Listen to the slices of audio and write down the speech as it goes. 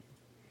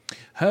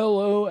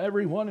Hello,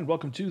 everyone, and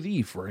welcome to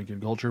the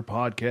Franken Culture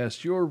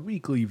Podcast, your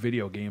weekly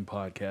video game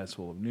podcast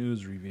full of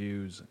news,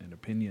 reviews, and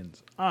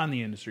opinions on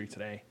the industry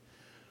today.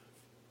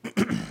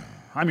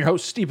 I'm your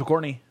host, Steve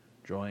McCourtney,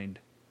 joined,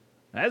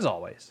 as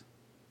always,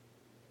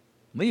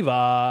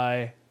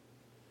 Levi.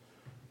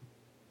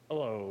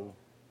 Hello.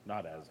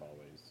 Not as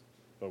always,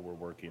 but we're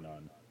working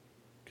on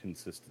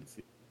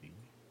consistency.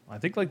 I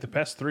think like the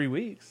past 3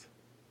 weeks.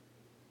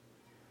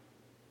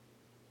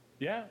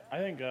 Yeah, I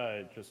think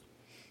just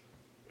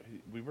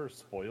we were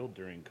spoiled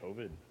during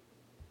COVID,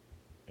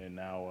 and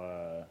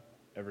now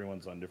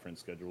everyone's on different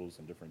schedules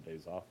and different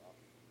days off,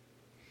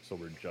 so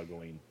we're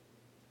juggling.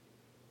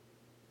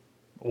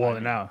 Well,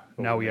 But now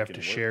we're we have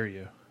making to it work. share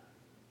you.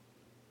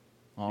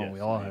 Oh, Yes, we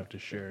all we have have to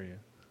to share you.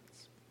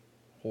 It's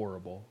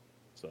horrible.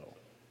 So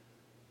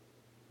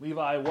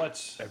Levi,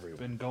 what's Everyone.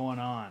 been going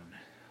on?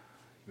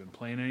 You been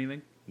playing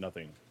anything?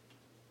 nothing.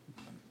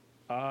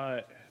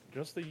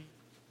 Just the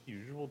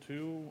usual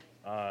two,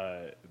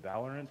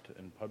 Valorant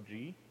and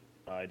PUBG.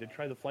 I did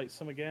try the flight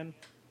sim again,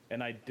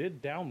 and I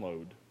did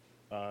download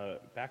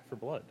Back for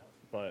Blood,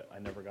 but I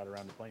never got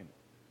around to playing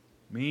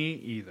it. Me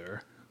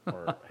either.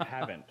 Or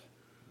haven't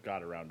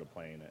got around to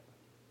playing it.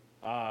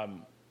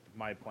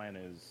 My plan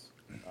is,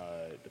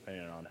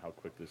 depending on how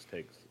quick this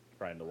takes,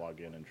 trying to log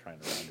in and trying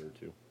a round or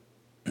two.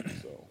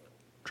 So,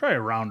 Try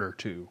a round or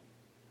two.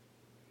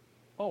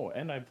 oh,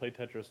 and I played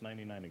Tetris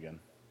 99 again.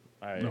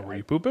 Were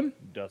you pooping?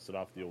 Dusted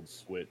off the old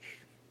Switch.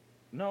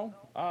 No,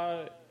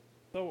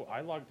 so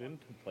I logged in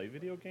to play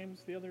video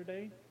games the other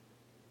day,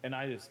 and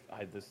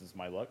this is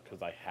my luck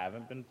because I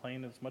haven't been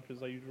playing as much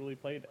as I usually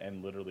played,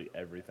 and literally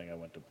everything I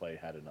went to play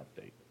had an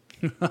update.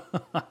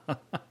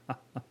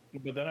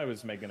 But then I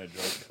was making a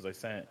joke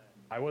because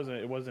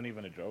it wasn't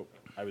even a joke.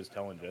 I was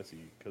telling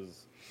Jesse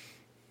because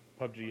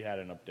PUBG had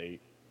an update,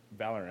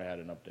 Valorant had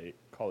an update,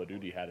 Call of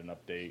Duty had an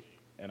update,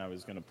 and I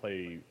was going to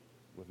play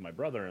with my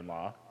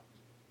brother-in-law.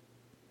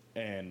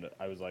 And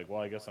I was like,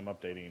 well, I guess I'm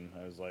updating.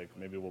 I was like,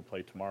 maybe we'll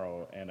play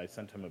tomorrow. And I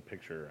sent him a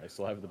picture. I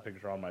still have the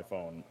picture on my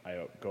phone.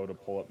 I go to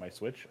pull up my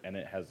Switch, and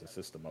it has a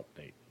system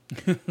update.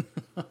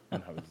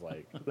 And I was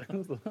like,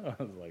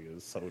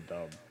 it's so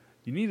dumb.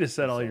 You need to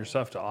set all your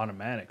stuff to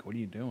automatic. What are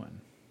you doing?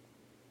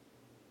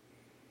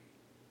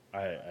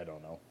 I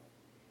don't know.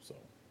 So,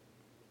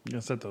 You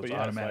gotta set those but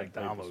yeah, automatic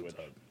so I played the downloads Switch.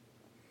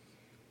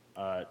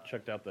 up.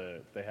 Checked out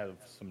they have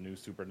some new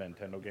Super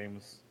Nintendo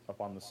games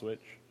up on the Switch.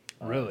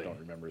 Really? I don't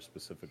remember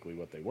specifically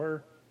what they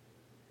were.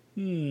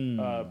 Hmm.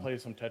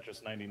 Played some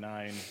Tetris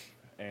 99,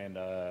 and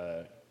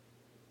I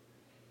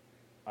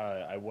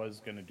was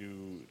going to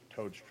do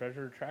Toad's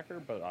Treasure Tracker,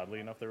 but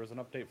oddly enough, there was an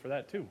update for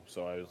that too.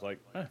 So I was like,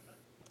 The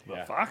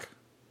yeah. fuck?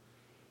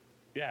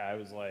 Yeah, I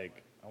was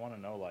like, I want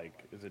to know,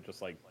 like, is it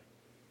just like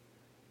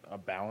a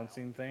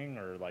balancing thing,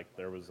 or like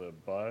there was a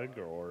bug,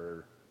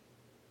 or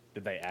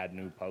did they add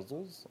new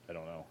puzzles? I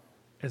don't know.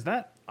 Is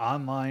that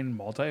online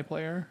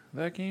multiplayer,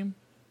 that game?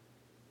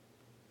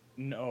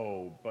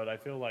 No, but I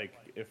feel like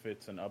if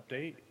it's an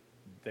update,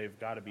 they've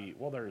got to be.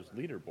 Well, there's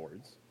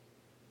leaderboards.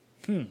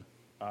 And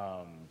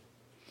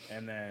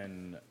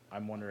then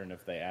I'm wondering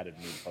if they added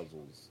new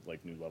puzzles,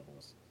 like new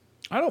levels.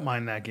 I don't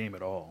mind that game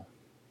at all.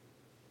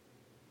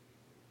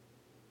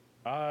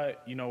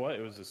 You know what?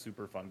 It was a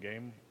super fun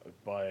game,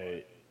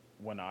 but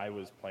when I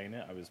was playing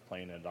it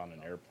on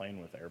an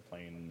airplane with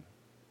airplane.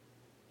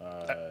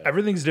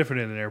 Everything's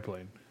different in an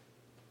airplane.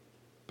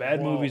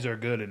 Bad Well, movies are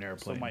good in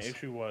airplanes. So my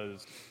issue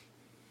was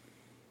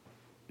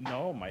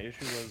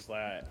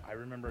that I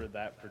remember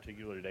that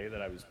particular day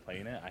that I was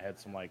playing it, I had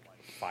some like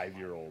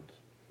 5-year-old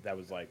that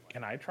was like,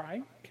 "Can I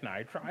try? Can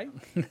I try?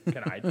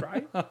 Can I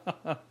try?"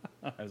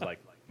 I was like,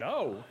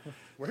 "No,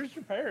 where's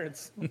your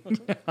parents?"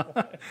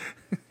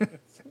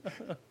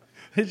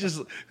 It's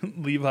just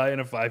Levi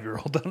and a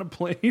 5-year-old on a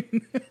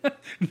plane.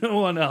 No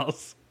one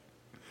else.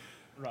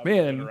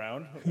 Man,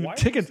 around. Why are you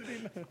tickets-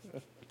 sitting-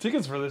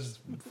 Tickets for this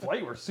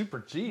flight were super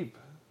cheap.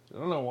 I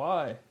don't know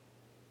why.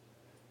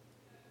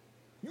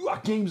 You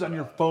got games on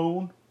your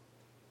phone?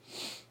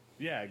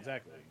 Yeah,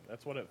 exactly.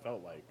 That's what it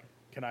felt like.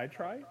 Can I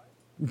try?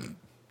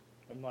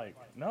 I'm like,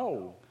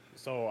 no.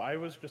 So I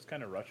was just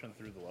kind of rushing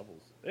through the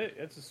levels.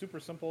 It's a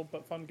super simple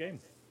but fun game.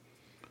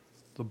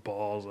 The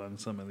balls on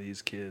some of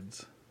these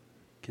kids.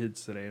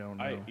 Kids today don't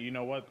know. You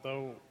know what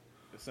though?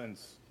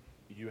 Since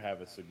you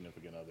have a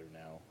significant other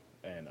now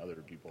and other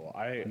people,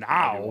 I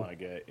Now? want to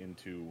get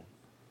into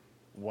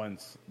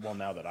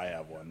now that I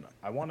have one,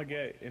 I want to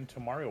get into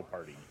Mario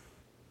Party.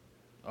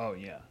 Oh,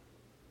 yeah.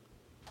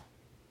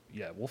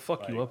 Yeah, we'll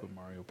fuck you Like- up at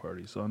Mario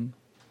Party, son.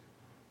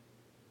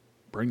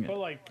 Bring But it.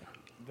 like,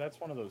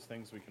 that's one of those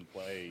things we can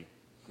play.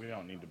 We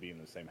don't need to be in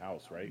the same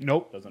house, right?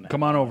 Nope. Doesn't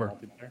Come have on to be over.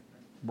 multiplayer?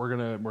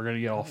 We're gonna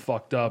get all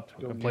fucked up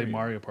Go and play near you.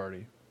 Mario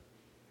Party.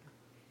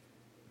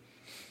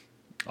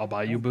 I'll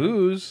buy you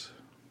booze.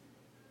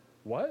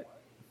 What?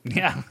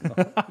 Yeah.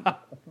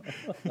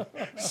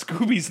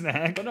 Scooby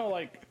snack. But no,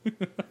 like,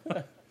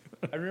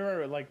 I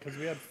remember, like, because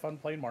we had fun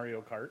playing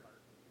Mario Kart.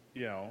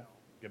 You know,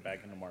 get back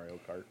into Mario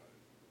Kart.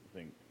 I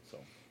think so.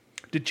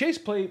 Did Chase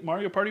play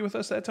Mario Party with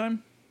us that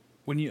time?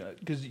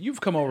 because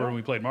you've come over and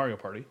we played Mario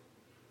Party.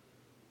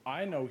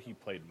 I know he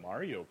played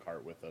Mario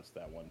Kart with us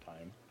that one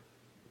time.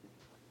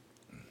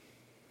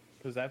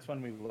 Because that's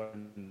when we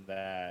learned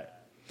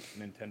that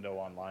Nintendo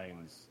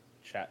Online's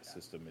chat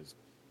system is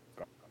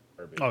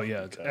garbage. Oh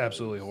yeah, it's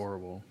absolutely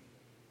horrible.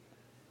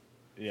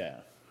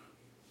 Yeah.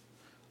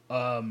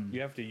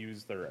 You have to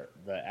use the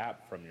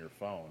app from your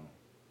phone,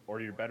 or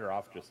you're better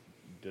off just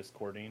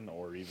Discording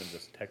or even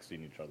just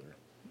texting each other.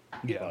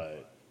 Yeah.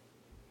 But,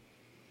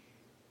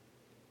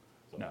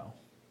 No.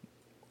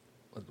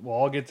 We'll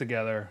all get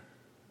together,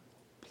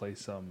 play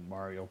some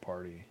Mario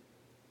Party.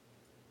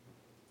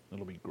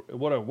 It'll be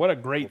what a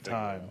great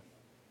time.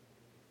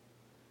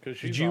 Because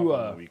she's off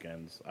on the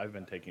weekends. I've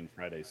been taking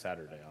Friday,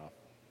 Saturday off.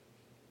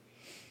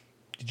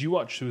 Did you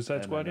watch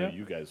Suicide Squad yet?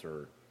 You guys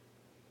are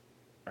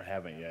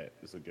haven't yet.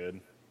 Is it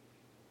good?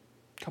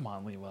 Come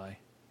on, Levi.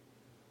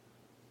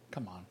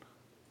 Come on.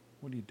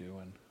 What are you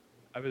doing?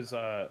 I was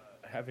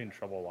having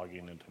trouble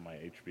logging into my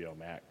HBO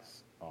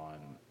Max on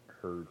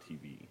her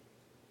TV.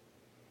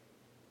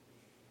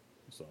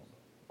 So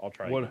I'll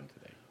try again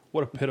today.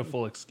 What a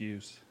pitiful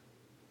excuse.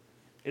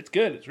 It's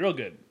good. It's real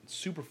good. It's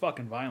super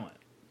fucking violent,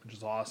 which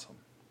is awesome.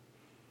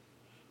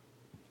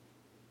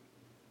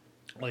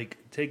 Like,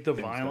 take the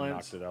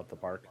violence. Knocked it out the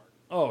park.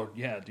 Oh,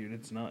 yeah, dude.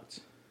 It's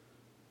nuts.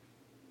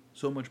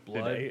 So much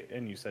blood.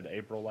 And you said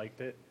April liked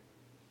it?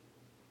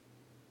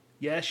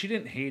 Yeah, she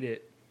didn't hate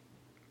it.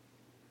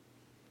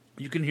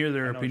 You can hear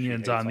their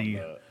opinions on the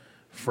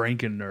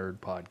Franken Nerd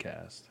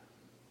podcast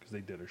because they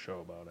did a show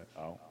about it.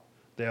 Oh.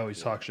 They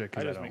always talk shit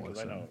because I don't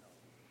listen.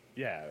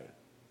 Yeah,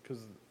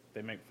 because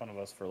they make fun of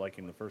us for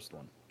liking the first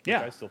one. Yeah.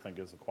 Which I still think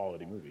is a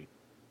quality movie.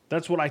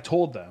 That's what I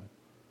told them.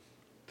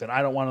 That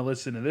I don't want to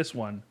listen to this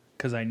one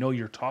because I know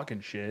you're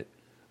talking shit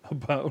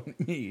about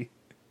me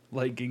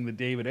liking the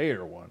David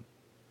Ayer one.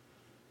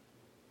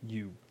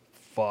 You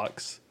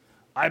fucks.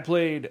 I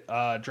played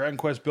Dragon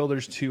Quest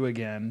Builders 2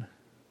 again,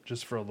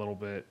 just for a little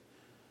bit.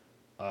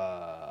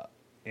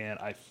 And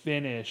I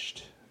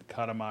finished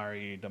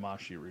Katamari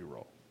Damacy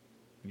Reroll.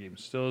 The game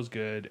is still as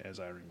good as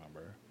I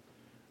remember.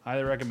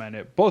 Highly recommend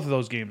it. Both of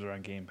those games are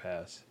on Game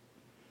Pass.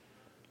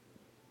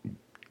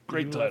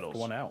 Great titles. Left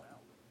one out.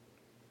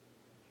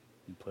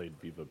 You played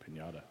Viva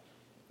Pinata.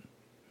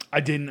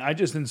 I didn't. I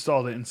just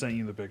installed it and sent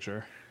you the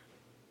picture.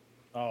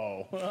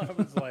 Oh, I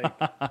was like...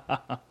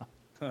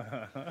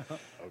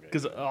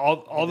 Because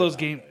all those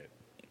games,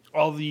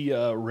 all the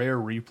Rare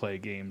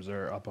Replay games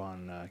are up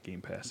on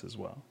Game Pass as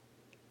well.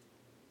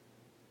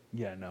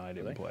 Yeah, no, I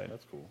didn't play it.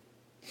 That's cool.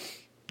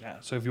 Yeah,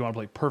 so if you want to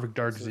play Perfect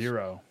Dark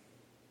Zero.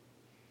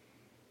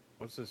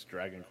 What's this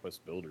Dragon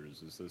Quest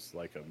Builders? Is this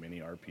like a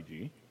mini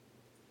RPG?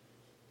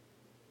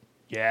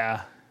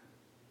 Yeah.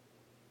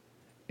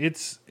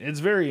 It's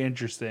very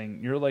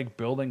interesting. You're like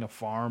building a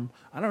farm.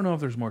 I don't know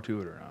if there's more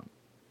to it or not.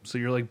 So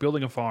you're like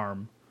building a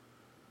farm.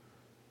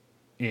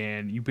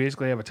 And you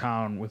basically have a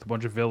town with a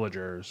bunch of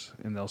villagers,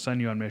 and they'll send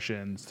you on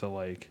missions to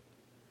like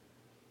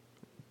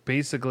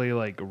basically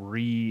like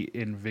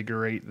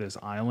reinvigorate this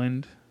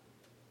island.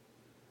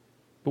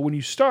 But when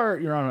you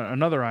start, you're on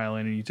another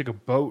island, and you take a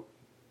boat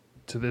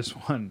to this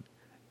one,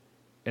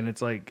 and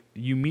it's like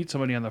you meet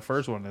somebody on the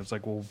first one, and it's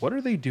like, well, what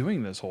are they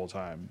doing this whole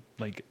time?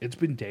 Like, it's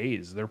been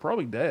days. They're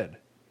probably dead.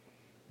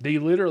 They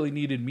literally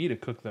needed me to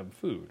cook them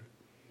food.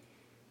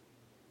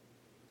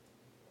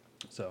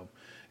 So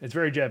it's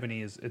very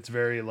Japanese. It's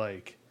very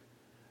like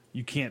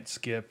you can't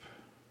skip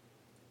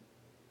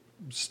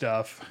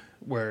stuff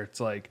where it's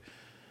like,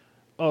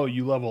 oh,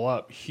 you level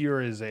up.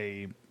 Here is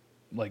a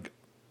like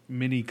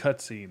mini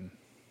cutscene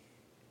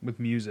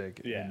with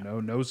music. Yeah.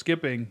 And no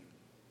skipping.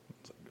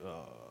 It's like,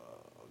 oh,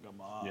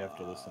 come on. You have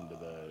to listen to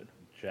the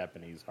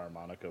Japanese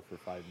harmonica for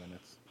 5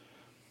 minutes.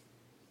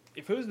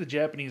 If it was the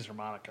Japanese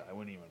harmonica, it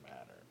wouldn't even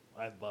matter.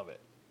 I'd love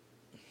it.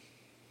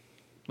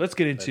 Let's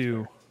get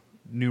into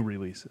new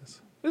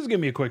releases. This is going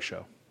to be a quick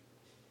show.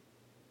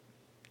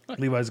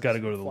 Levi's got to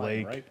go to the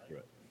lake. Right through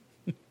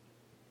it.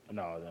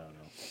 No.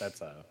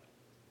 That's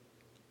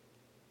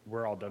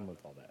we're all done with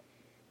all that.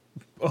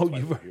 Oh,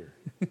 you were here.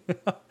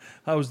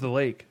 How was the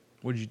lake?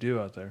 What did you do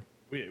out there?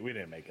 We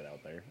didn't make it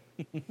out there.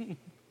 We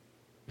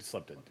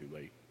slept in too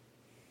late.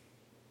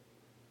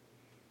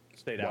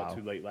 Stayed out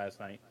too late last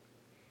night.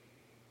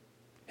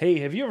 Hey,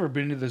 have you ever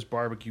been to this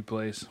barbecue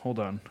place? Hold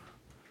on.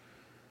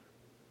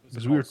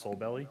 Is it called Soul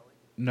Belly?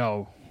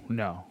 No.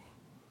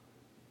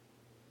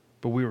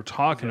 But we were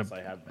talking about.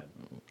 Yes, I have been.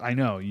 I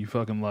know you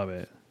fucking love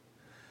it.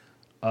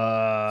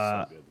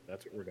 So good.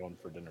 That's what we're going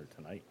for dinner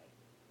tonight.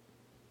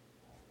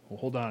 Well,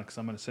 hold on, because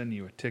I'm going to send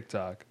you a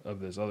TikTok of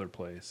this other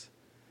place.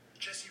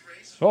 Jesse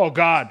Ray's. Oh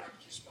God!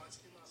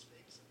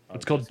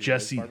 It's called Jesse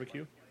Jesse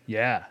Barbecue.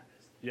 Yeah.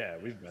 Yeah,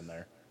 we've been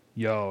there.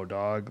 Yo,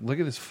 dog,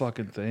 look at this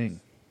fucking thing.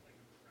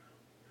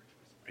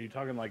 Are you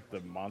talking like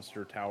the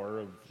Monster Tower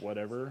of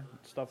whatever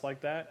stuff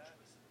like that?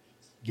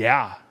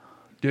 Yeah,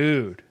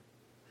 dude.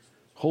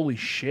 Holy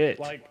shit!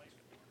 Like,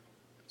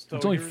 so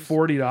it's only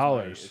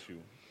 $40.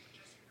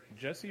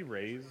 Jesse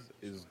Ray's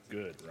is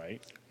good,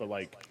 right? But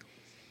like,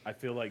 I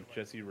feel like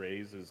Jesse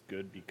Ray's is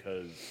good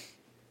because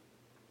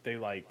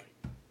they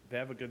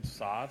have a good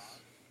sauce,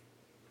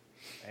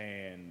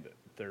 and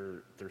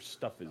their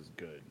stuff is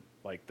good.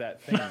 Like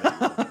that thing that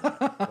you're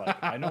looking at.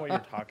 Like, I know what you're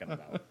talking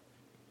about.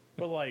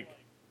 But like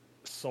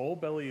Soul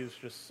Belly is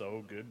just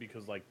so good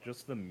because like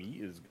just the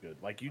meat is good.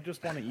 Like you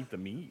just want to eat the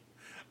meat.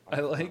 I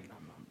like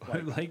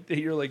that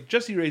you're like,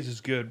 Jesse Ray's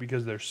is good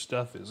because their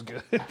stuff is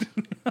good.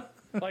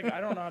 Like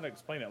I don't know how to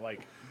explain it.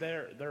 Like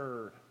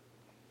their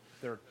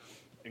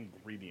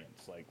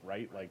ingredients, like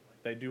right, like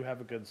they do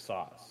have a good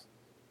sauce,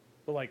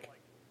 but like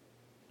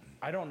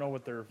I don't know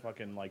what their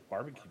fucking like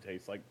barbecue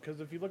tastes like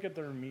because if you look at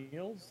their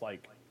meals,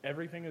 like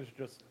everything is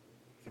just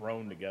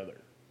thrown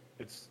together.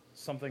 It's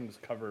something's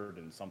covered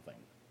in something.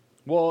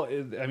 Well,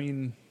 I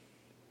mean,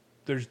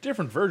 there's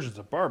different versions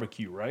of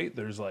barbecue, right?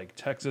 There's like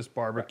Texas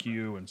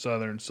barbecue and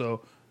Southern,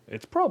 so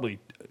it's probably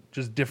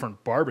just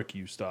different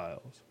barbecue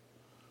styles.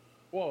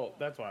 Well,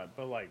 that's why.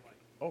 But like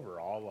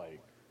overall,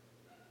 like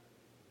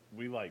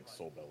we like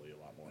Soul Belly a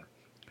lot more.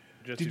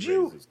 Jesse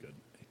Ray's is good.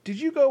 Did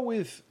you go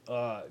with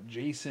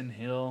Jason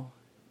Hill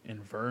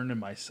and Vern and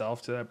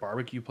myself to that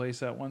barbecue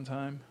place at one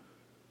time,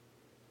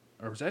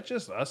 or was that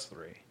just us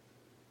three?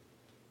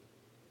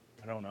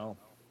 I don't know.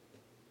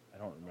 I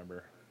don't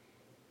remember.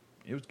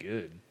 It was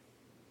good.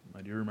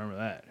 I do remember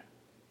that.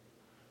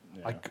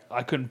 Yeah.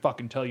 I couldn't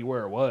fucking tell you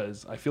where it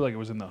was. I feel like it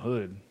was in the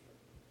hood.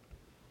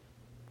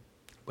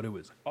 But it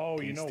was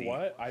tasty. You know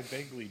what? I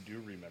vaguely do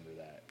remember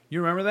that.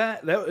 You remember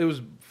that? It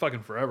was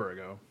fucking forever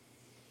ago.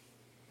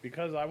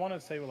 Because I want to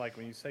say, like,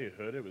 when you say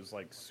hood, it was,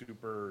 like,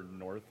 super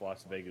North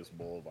Las Vegas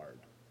Boulevard.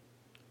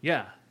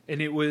 Yeah.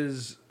 And it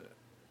was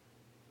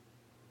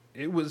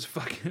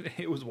fucking,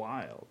 it was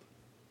wild.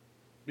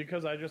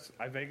 Because I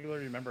vaguely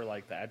remember,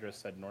 like, the address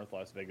said North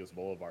Las Vegas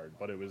Boulevard,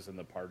 but it was in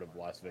the part of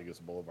Las Vegas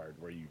Boulevard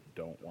where you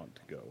don't want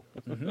to go.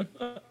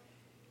 Mm-hmm.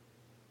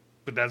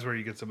 But that's where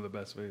you get some of the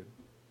best food.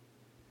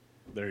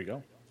 There you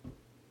go.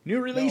 New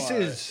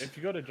releases. No, if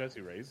you go to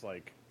Jesse Ray's,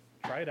 like,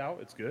 try it out.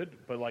 It's good.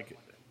 But, like,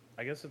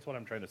 I guess that's what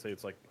I'm trying to say.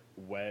 It's, like,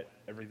 wet.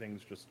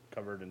 Everything's just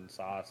covered in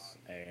sauce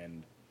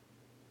and,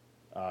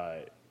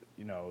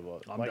 you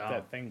know, like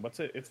that thing. What's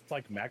it? It's,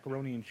 like,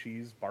 macaroni and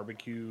cheese,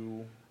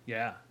 barbecue.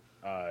 Yeah.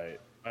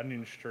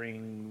 Onion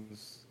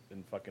strings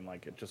and fucking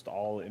like it just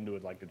all into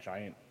it like a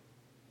giant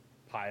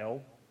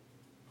pile.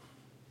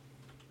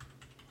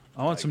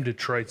 I want some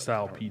Detroit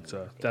style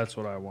pizza. That's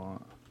what I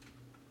want.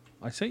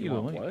 I sent you the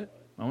link. What?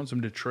 I want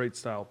some Detroit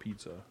style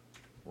pizza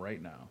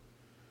right now.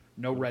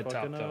 No red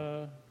top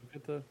though. I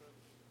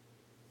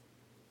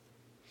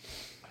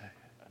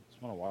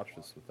just want to watch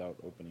this without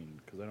opening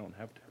because I don't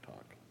have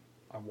TikTok.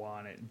 I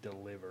want it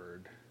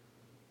delivered.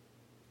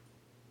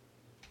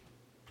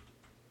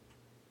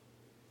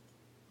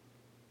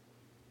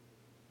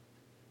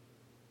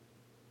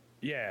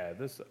 Yeah,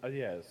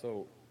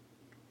 so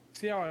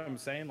see how I'm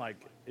saying?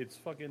 Like, it's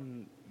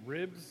fucking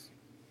ribs,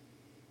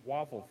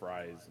 waffle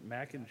fries,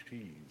 mac and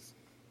cheese.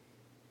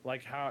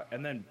 Like, how,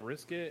 and then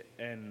brisket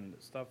and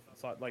stuff.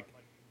 Like,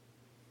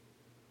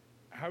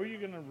 how are you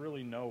going to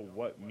really know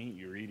what meat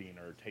you're eating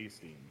or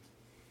tasting?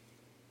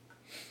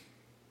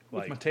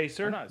 With my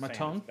taster, I'm not my saying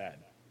tongue. It's bad.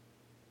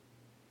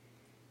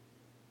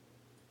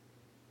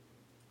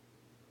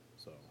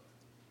 So,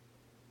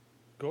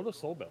 go to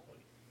Soul Belly.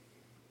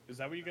 Is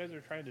that what you guys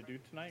are trying to do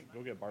tonight?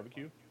 Go get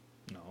barbecue?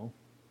 No.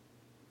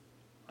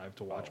 I have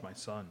to watch my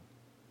son.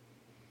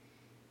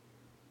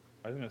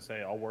 I was going to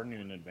say, I'll warn you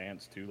in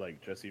advance, too.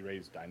 Like, Jesse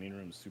Ray's dining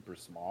room is super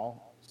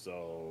small.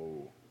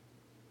 So,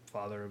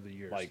 Father of the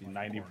year. Like,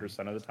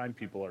 90% of the time,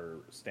 people are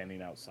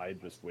standing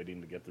outside just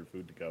waiting to get their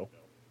food to go.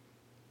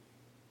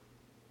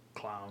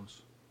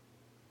 Clowns.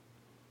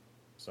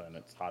 So, and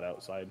it's hot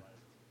outside.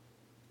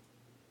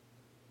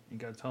 You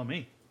got to tell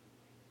me.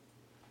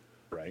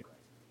 Right.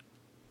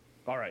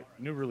 All right,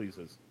 new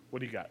releases.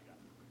 What do you got?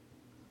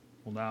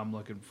 Well, now I'm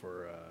looking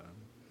for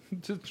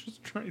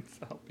just trying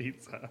style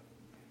pizza.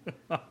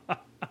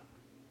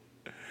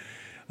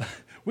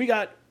 We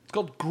got, it's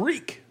called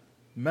Greek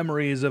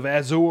Memories of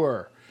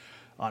Azure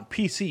on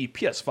PC,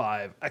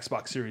 PS5,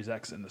 Xbox Series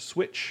X, and the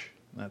Switch.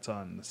 That's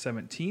on the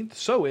 17th.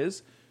 So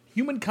is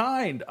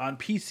Humankind on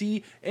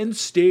PC and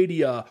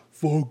Stadia.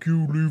 Fuck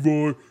you,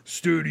 Levi.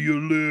 Stadia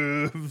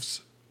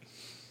lives.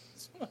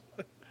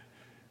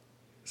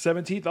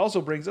 17th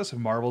also brings us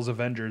Marvel's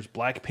Avengers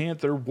Black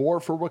Panther War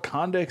for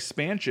Wakanda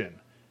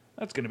expansion.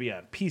 That's going to be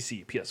on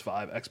PC,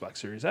 PS5, Xbox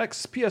Series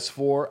X,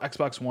 PS4,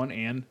 Xbox One,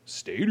 and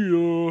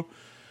Stadia.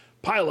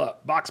 Pile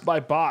Up Box by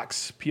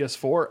Box,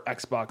 PS4,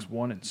 Xbox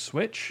One, and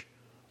Switch.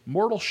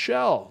 Mortal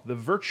Shell, The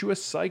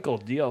Virtuous Cycle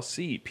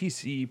DLC,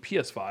 PC,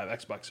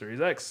 PS5, Xbox Series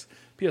X,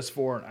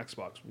 PS4, and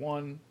Xbox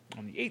One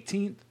on the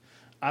 18th.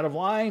 Out of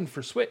Line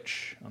for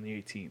Switch on the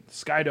 18th.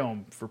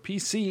 Skydome for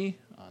PC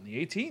on the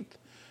 18th.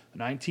 The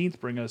 19th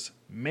bring us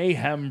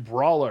Mayhem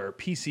Brawler,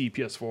 PC,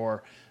 PS4,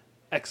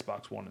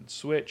 Xbox One, and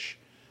Switch.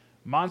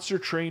 Monster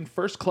Train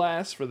First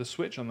Class for the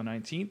Switch on the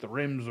 19th.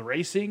 Rims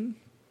Racing,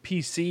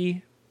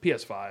 PC,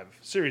 PS5,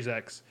 Series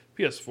X,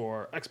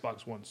 PS4,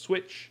 Xbox One,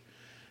 Switch.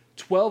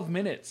 12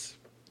 minutes.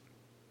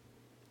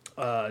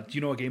 Do you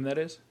know what game that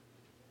is?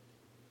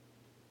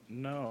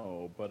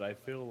 No, but I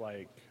feel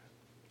like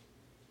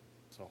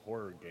it's a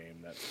horror game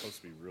that's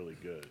supposed to be really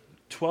good.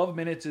 12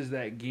 minutes is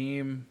that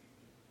game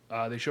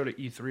they showed at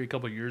E3 a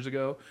couple years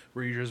ago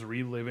where you're just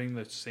reliving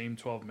the same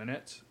 12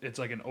 minutes. It's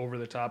like an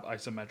over-the-top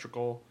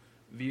isometrical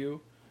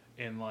view,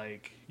 and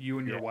like you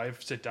and your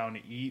wife sit down to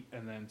eat,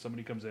 and then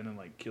somebody comes in and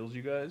like kills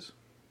you guys.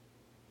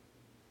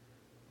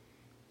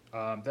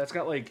 That's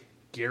got like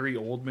Gary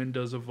Oldman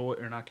does a voice,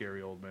 or not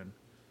Gary Oldman.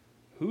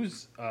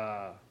 Who's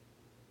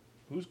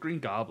Green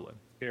Goblin?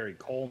 Gary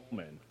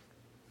Coleman.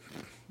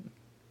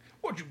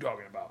 What you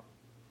talking about?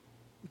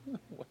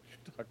 What you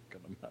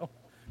talking about?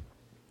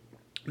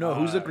 No,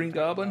 who's the Green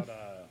Goblin?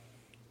 About,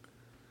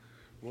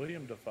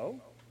 William Dafoe?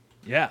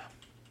 Yeah,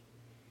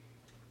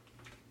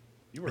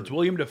 it's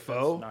William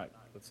Dafoe.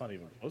 That's not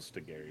even close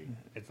to Gary.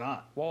 It's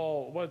not.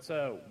 Well, what's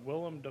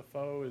Willem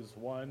Dafoe is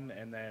one,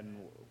 and then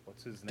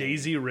what's his name?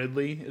 Daisy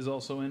Ridley is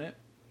also in it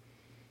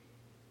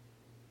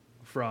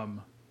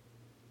from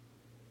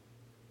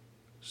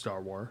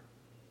Star Wars,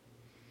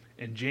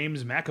 and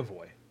James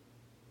McAvoy.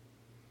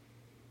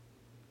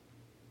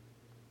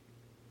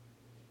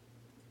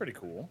 Pretty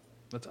cool.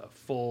 That's a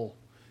full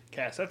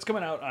cast. That's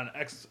coming out on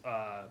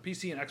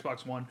PC and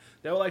Xbox One.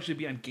 That will actually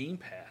be on Game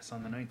Pass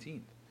on the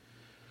 19th.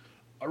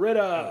 Areta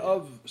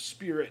of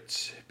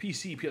Spirits,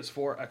 PC,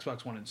 PS4,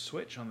 Xbox One, and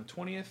Switch on the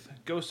 20th.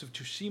 Ghost of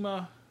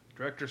Tsushima,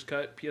 Director's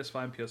Cut,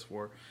 PS5 and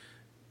PS4.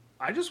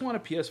 I just want a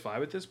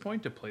PS5 at this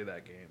point to play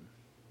that game.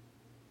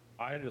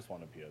 I just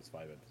want a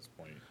PS5 at this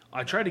point.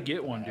 I tried to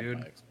get one, dude.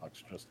 My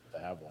Xbox just to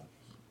have one.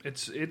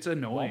 It's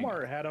annoying.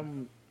 Walmart had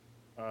them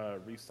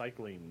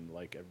recycling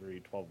like every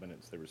 12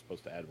 minutes. They were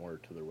supposed to add more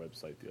to their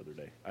website the other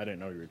day. I didn't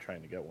know you were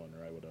trying to get one,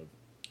 or I would have.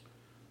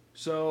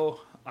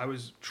 So I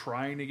was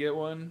trying to get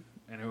one,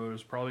 and it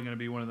was probably going to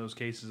be one of those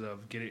cases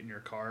of get it in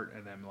your cart,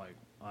 and then like,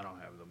 I don't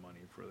have the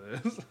money for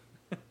this.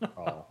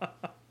 Oh.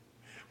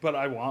 But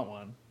I want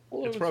one.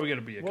 Well, it's probably going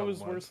to be a couple months.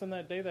 What was worse than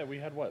that day that we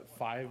had,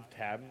 5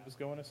 tabs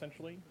going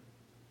essentially?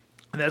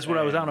 And that's what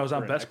I was on. I was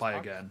on Best Buy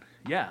again.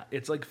 Yeah,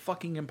 it's like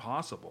fucking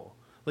impossible.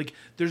 Like,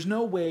 there's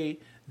no way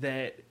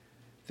that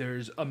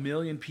there's a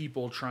million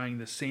people trying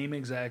the same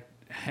exact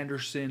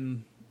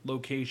Henderson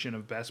location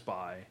of Best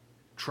Buy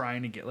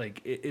trying to get,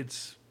 like,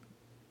 it's...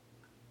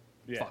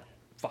 Yeah.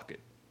 Fuck it.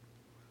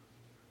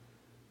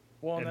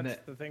 Well, and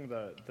that's the thing.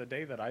 The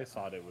day that I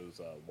saw it was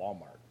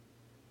Walmart.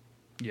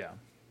 Yeah.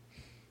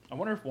 I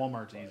wonder if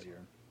Walmart's easier.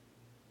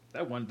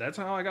 That's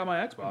how I got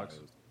my Xbox.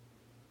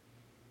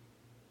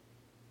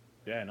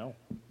 Yeah, I know.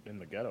 In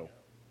the ghetto.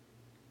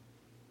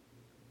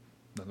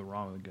 Nothing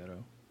wrong with the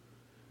ghetto.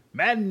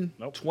 Madden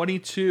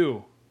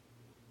 22.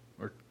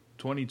 Or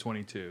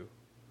 2022.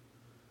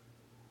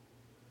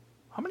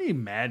 How many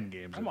Madden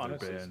games have there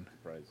been?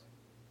 Surprised.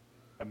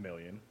 1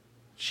 million.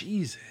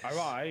 Jesus.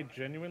 I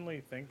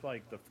genuinely think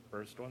like the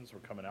first ones were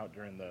coming out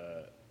during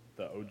the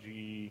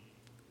OG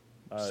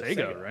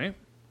Sega, right?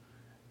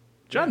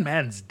 John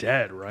Madden's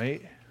dead,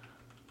 right?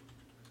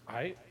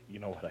 You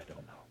know what, I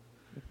don't know.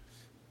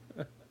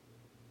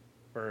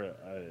 For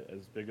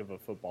as big of a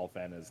football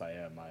fan as I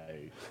am,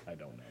 I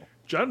don't know.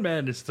 John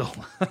Madden is still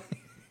alive.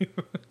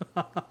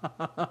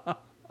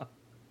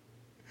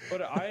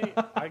 But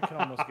I can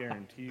almost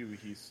guarantee you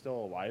he's still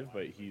alive,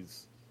 but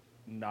he's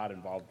not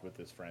involved with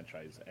this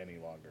franchise any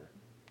longer.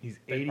 He's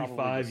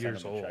 85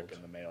 years old. Check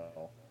in the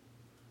mail.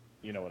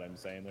 You know what I'm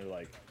saying? They're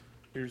like,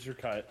 here's your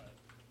cut.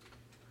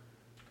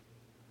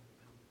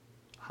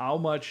 How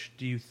much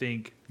do you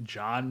think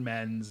John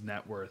Madden's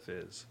net worth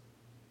is?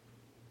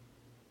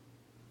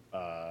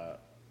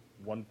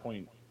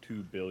 $1.2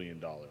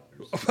 billion.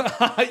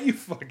 You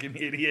fucking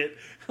idiot.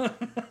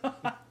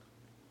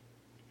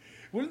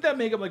 Wouldn't that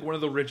make him like one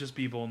of the richest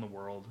people in the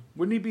world?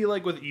 Wouldn't he be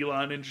like with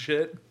Elon and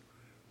shit?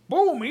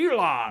 Boom,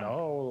 Elon!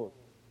 No.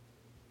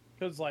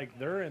 Because like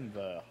they're in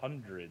the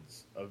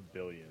hundreds of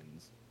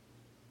billions.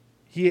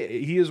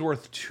 He is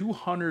worth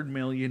 $200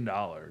 million.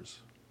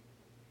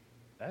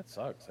 That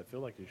sucks. I feel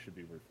like he should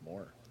be worth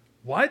more.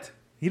 What?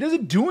 He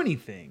doesn't do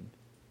anything.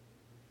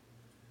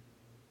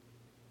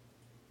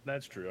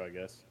 That's true, I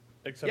guess.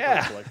 Except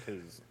Yeah. for collect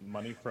his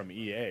money from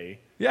EA.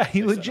 Yeah,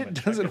 he They send him legit a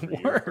check doesn't every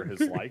year work. for his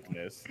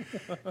likeness.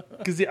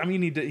 Because I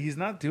mean, he's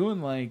not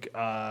doing like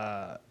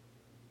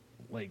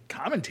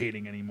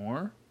commentating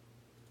anymore.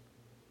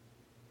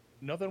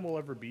 Nothing will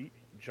ever beat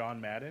John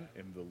Madden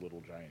in The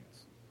Little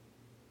Giants.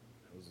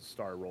 It was a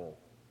star role.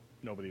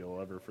 Nobody will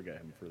ever forget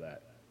him for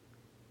that.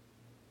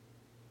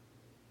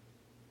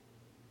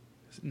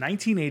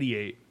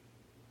 1988.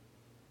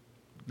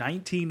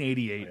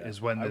 1988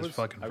 is when this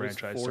fucking franchise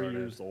started. I was 4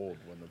 years old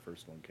when the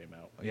first one came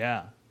out.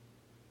 Yeah.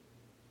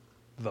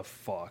 The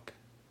fuck.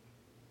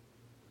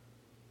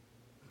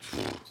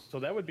 So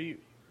that would be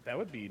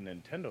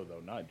Nintendo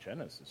though, not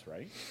Genesis,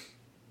 right?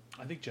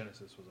 I think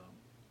Genesis was on.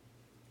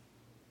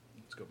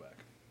 Let's go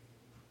back.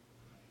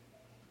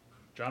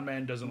 John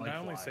Madden doesn't like flying.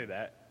 I only say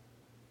that.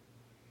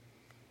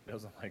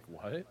 Doesn't like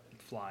what?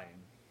 Flying.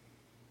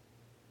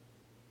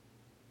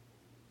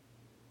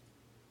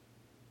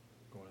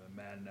 Going to the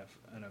Madden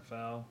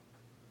NFL.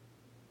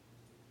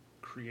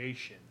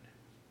 Creation.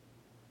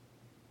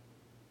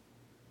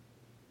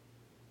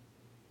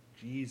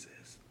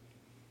 Jesus.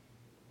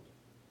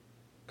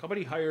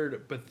 Company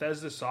hired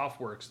Bethesda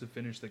Softworks to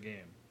finish the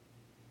game.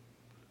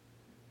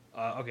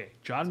 Okay,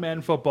 John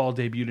Madden Football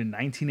debuted in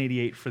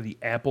 1988 for the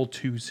Apple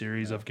II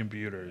series of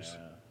computers.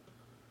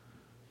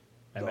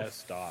 Yeah.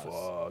 MS-DOS.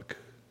 Fuck.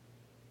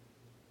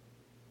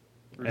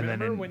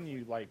 Remember when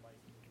you, like,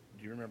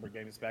 do you remember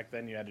games back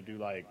then? You had to do,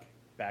 like,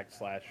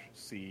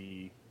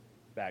 /C,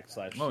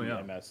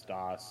 /C,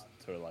 MS-DOS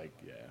to, like,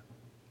 yeah.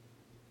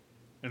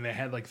 And they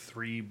had, like,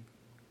 3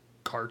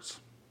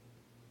 carts.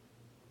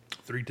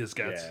 3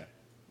 diskettes.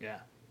 Yeah.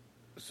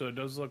 So it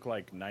does look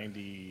like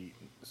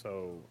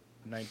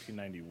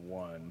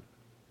 1991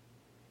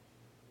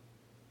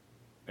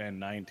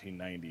 and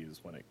 1990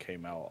 is when it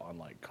came out on,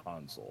 like,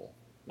 console.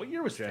 What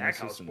year was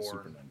Stackhouse and born?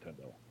 Super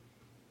Nintendo.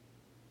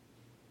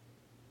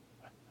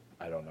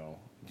 I don't know.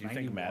 Do you 91?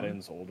 think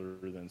Madden's older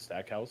than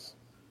Stackhouse?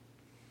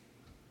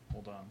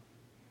 Hold on.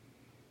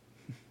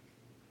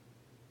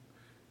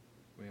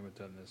 We haven't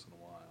done this in a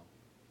while.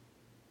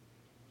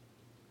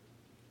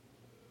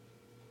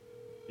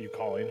 You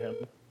calling him?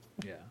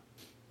 Yeah.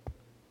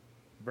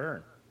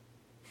 Burn.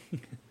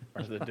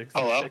 Are the Dixie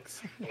Hello?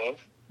 Chicks? Hello?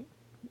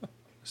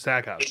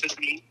 Stackhouse. This is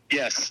me.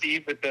 Yes,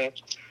 Steve with the...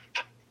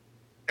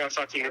 Can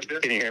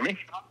you hear me?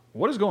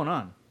 What is going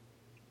on?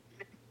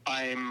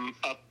 I'm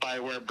up by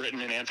where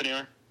Britton and Anthony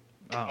are.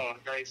 Oh.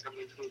 Nice.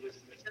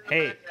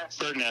 Hey,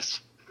 Bird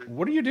nest.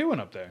 what are you doing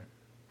up there?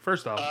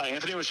 First off.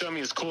 Anthony was showing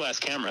me his cool-ass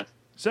camera.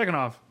 Second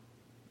off,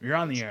 you're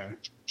on the air.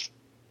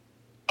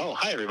 Oh,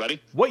 hi,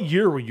 everybody. What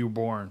year were you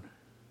born?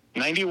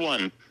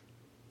 91.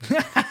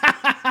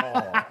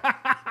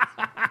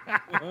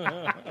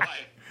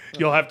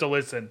 You'll have to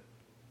listen.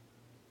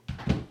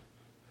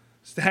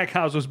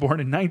 Stackhouse was born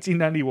in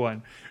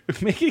 1991,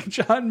 making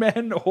John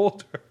Madden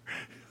older.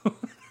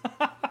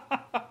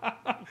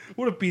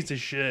 What a piece of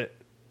shit.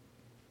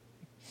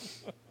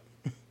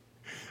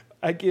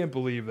 I can't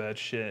believe that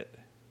shit.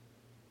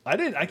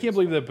 I can't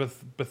believe that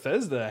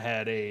Bethesda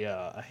had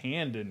a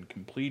hand in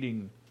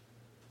completing,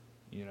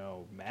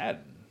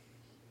 Madden.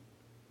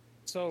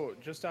 So,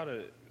 just out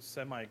of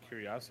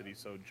semi-curiosity,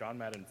 so John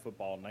Madden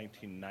Football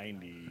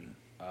 1990,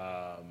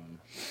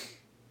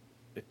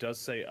 it does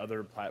say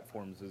other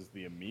platforms is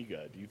the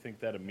Amiga. Do you think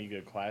that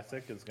Amiga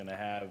Classic is going to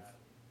have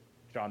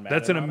John Madden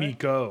That's an on it?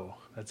 Amico.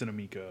 That's an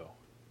Amico.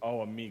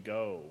 Oh,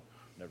 Amigo.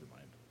 Never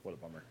mind. What a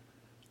bummer.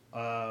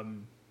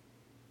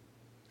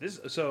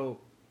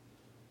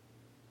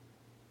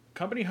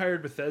 Company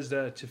hired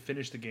Bethesda to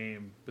finish the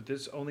game, but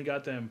this only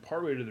got them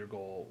partway to their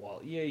goal, while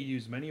EA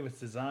used many of its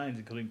designs,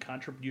 including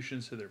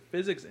contributions to their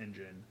physics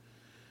engine.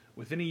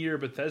 Within a year,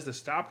 Bethesda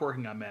stopped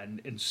working on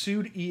Madden and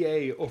sued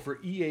EA over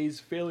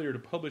EA's failure to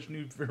publish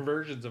new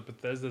versions of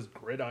Bethesda's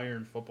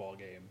Gridiron football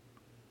game.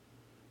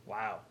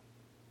 Wow.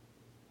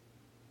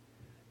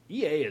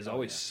 EA has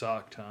always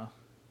sucked, huh?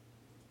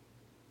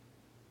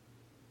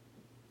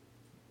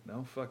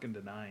 No fucking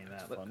denying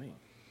that. That's funny.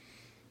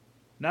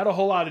 Not a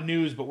whole lot of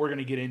news, but we're going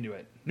to get into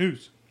it.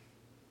 News.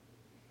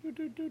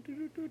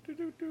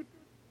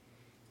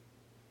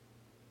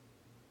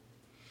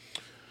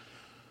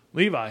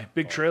 Levi,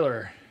 big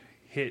trailer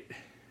hit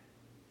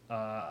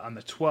on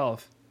the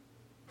 12th.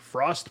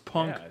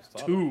 Frostpunk Yeah, I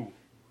saw 2.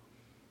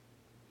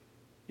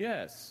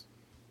 Yes.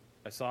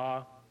 I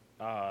saw,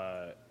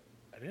 I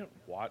didn't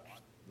watch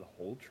the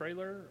whole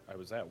trailer. I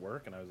was at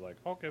work and I was like,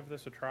 I'll give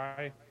this a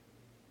try.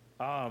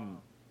 I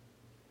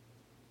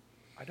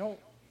don't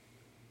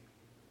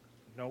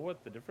know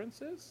what the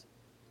difference is.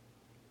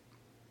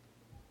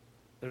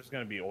 There's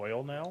going to be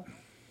oil now,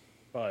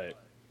 but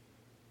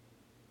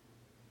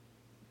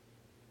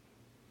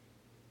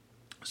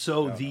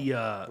So what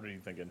are you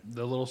thinking?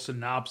 the little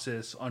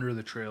synopsis under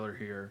the trailer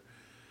here.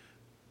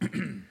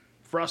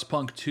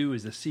 Frostpunk 2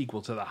 is the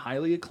sequel to the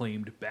highly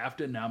acclaimed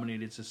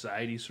BAFTA-nominated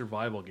society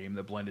survival game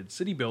that blended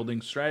city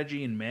building,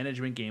 strategy, and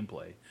management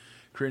gameplay,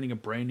 creating a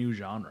brand new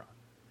genre.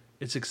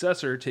 Its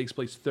successor takes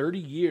place 30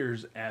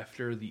 years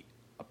after the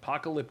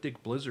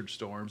apocalyptic blizzard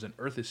storms, and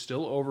Earth is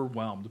still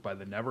overwhelmed by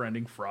the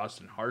never-ending frost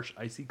and harsh,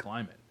 icy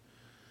climate.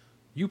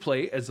 You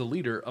play as the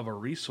leader of a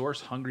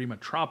resource-hungry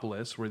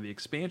metropolis where the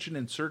expansion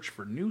and search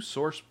for new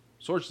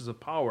sources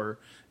of power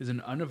is an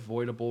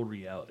unavoidable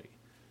reality.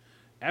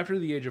 After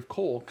the age of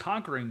coal,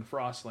 conquering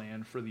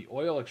Frostland for the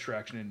oil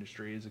extraction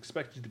industry is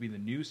expected to be the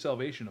new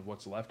salvation of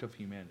what's left of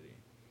humanity.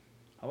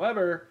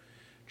 However,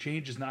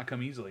 change does not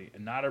come easily,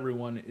 and not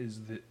everyone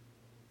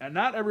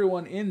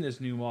in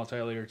this new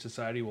multi-layered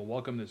society will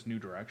welcome this new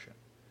direction.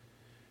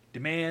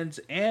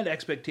 Demands and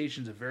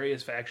expectations of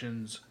various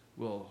factions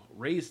will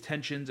raise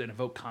tensions and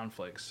evoke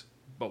conflicts,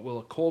 but will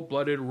a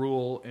cold-blooded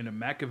rule and a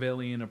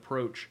Machiavellian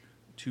approach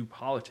to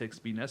politics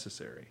be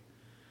necessary?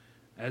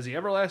 As the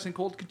everlasting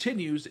cold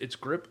continues its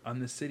grip on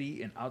the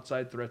city and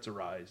outside threats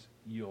arise,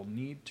 you'll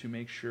need to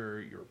make sure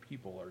your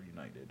people are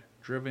united,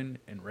 driven,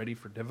 and ready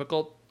for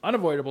difficult,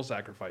 unavoidable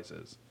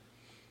sacrifices.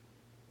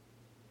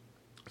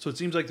 So it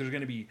seems like there's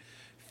going to be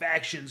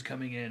factions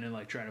coming in and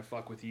like trying to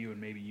fuck with you,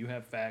 and maybe you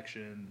have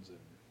factions, and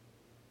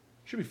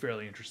should be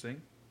fairly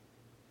interesting.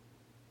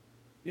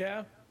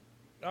 Yeah.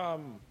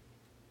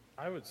 I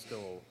I would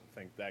still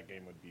think that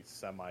game would be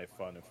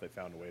semi-fun if they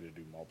found a way to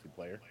do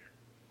multiplayer.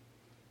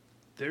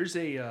 There's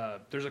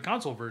a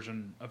console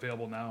version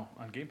available now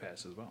on Game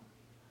Pass as well.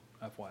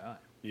 FYI.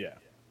 Yeah.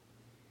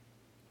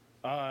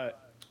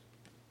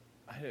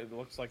 It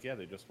looks like,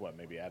 they just,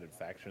 maybe added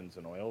factions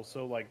and oil.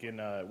 So, like,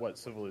 in,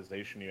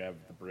 Civilization, you have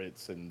the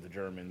Brits and the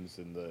Germans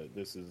and the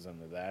thises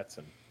and the that's,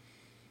 and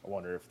I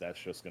wonder if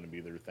that's just going to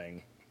be their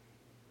thing.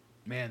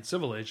 Man,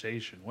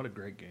 Civilization, what a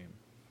great game.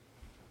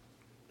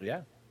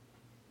 Yeah.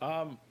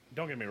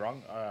 Don't get me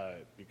wrong,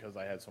 because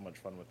I had so much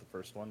fun with the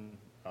first one,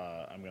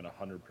 I'm going to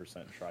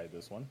 100% try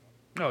this one.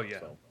 Oh, yeah.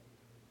 So.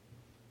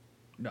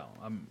 No,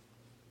 I'm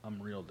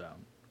real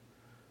down.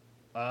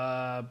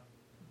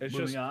 It's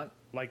moving just, on.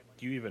 like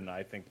you even,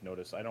 I think,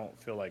 notice, I don't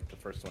feel like the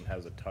first one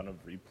has a ton of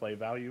replay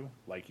value.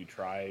 Like, you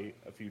try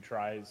a few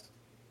tries,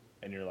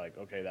 and you're like,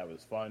 okay, that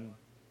was fun,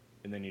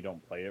 and then you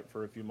don't play it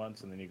for a few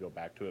months, and then you go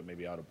back to it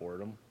maybe out of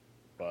boredom.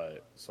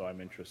 But, so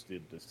I'm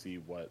interested to see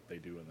what they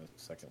do in the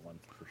second one,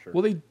 for sure.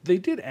 Well, they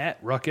did add,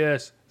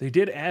 Ruckus, they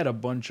did add a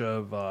bunch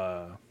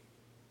of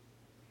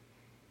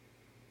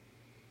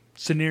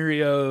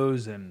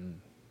scenarios,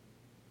 and,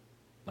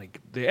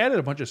 like, they added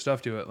a bunch of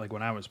stuff to it, like,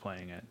 when I was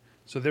playing it.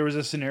 So there was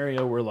a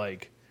scenario where,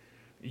 like,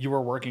 you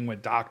were working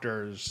with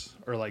doctors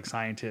or, like,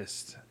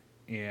 scientists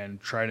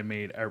and try to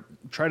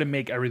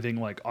make everything,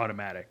 like,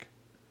 automatic.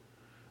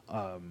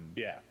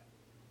 Yeah.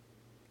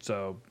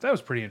 So that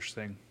was pretty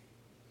interesting.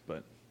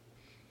 But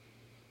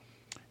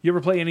you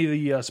ever play any of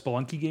the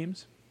Spelunky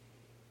games?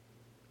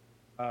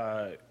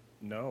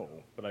 No,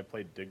 but I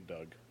played Dig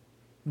Dug.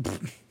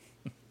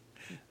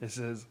 This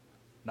is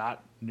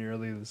not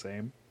nearly the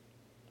same.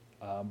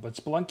 But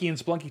Spelunky and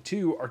Spelunky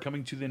 2 are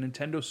coming to the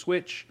Nintendo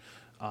Switch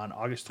on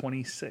August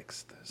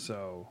 26th.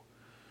 So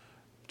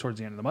towards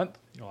the end of the month,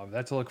 you'll have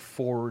that to look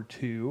forward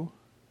to.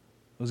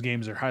 Those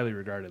games are highly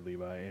regarded,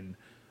 Levi, and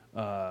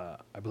I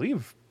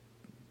believe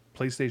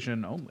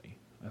PlayStation only.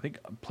 I think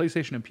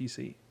PlayStation and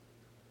PC.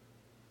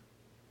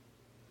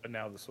 But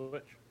now the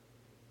Switch.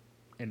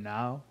 And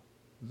now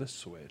the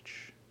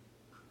Switch.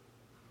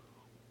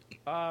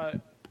 I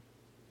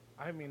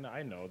mean,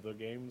 I know the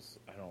games.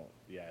 I don't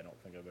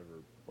think I've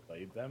ever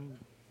played them.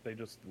 They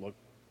just look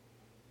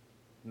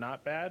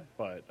not bad,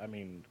 but I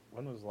mean,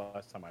 when was the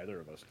last time either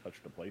of us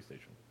touched a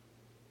PlayStation?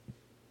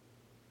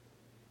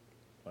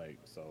 Like,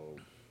 so,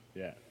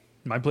 yeah.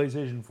 My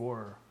PlayStation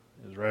 4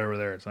 is right over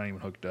there. It's not even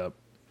hooked up.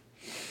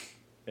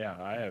 Yeah,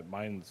 I have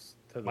mine's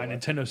to the My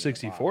left Nintendo of the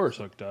 64 box.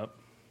 is hooked up.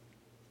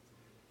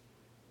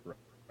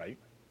 Right?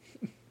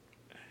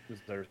 Is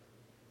there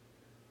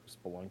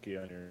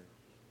Spelunky on your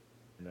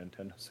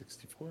Nintendo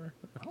 64?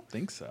 I don't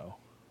think so.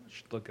 I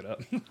should look it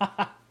up.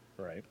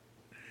 Right.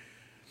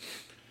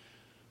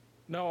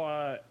 No,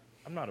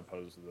 I'm not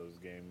opposed to those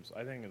games.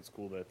 I think it's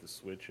cool that the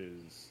Switch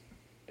is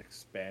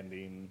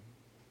expanding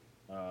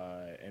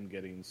and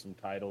getting some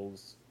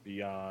titles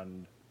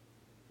beyond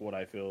what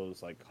I feel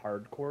is like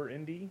hardcore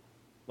indie.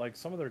 Like,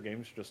 some of their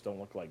games just don't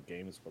look like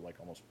games, but like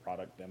almost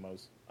product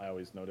demos. I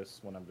always notice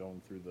when I'm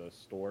going through the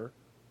store.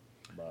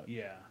 But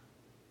Yeah.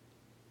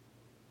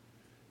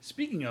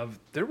 Speaking of,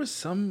 there was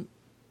some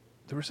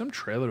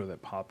trailer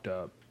that popped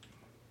up.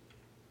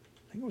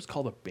 I think it was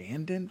called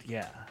Abandoned.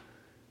 Yeah.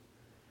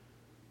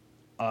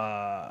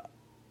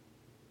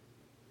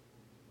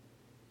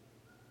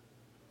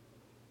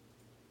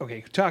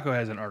 Okay, Kotaku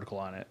has an article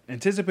on it.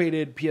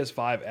 Anticipated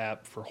PS5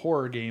 app for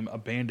horror game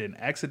Abandoned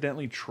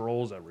accidentally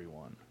trolls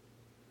everyone.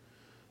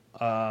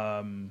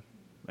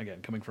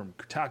 Again, coming from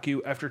Kotaku,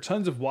 after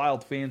tons of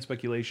wild fan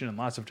speculation and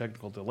lots of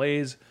technical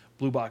delays,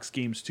 Blue Box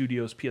Game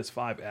Studios'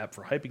 PS5 app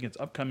for hyping its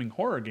upcoming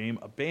horror game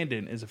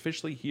Abandoned is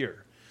officially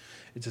here.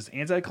 It's as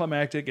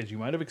anticlimactic as you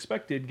might have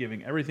expected,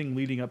 given everything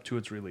leading up to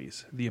its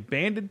release. The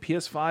Abandoned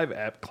PS5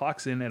 app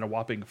clocks in at a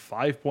whopping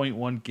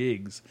 5.1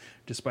 gigs,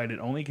 despite it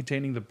only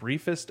containing the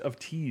briefest of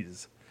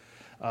teas.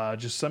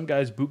 Just some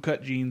guy's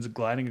bootcut jeans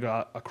gliding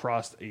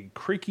across a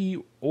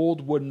creaky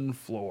old wooden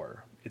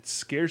floor. It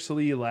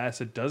scarcely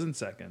lasts a dozen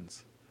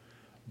seconds.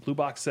 Blue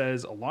Box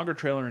says a longer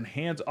trailer and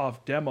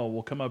hands-off demo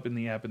will come up in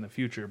the app in the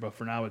future, but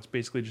for now it's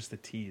basically just a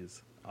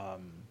tease.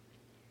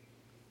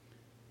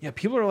 Yeah,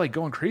 people are like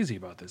going crazy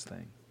about this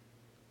thing.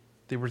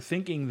 They were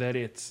thinking that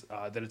it's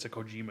a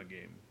Kojima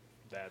game.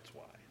 That's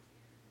why.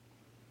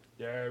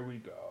 There we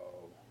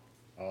go.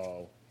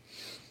 oh,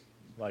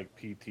 like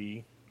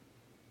PT.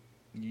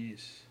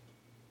 Yes.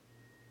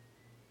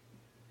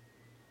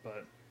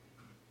 But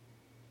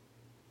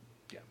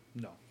yeah,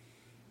 no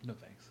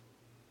thanks.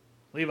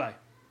 Levi,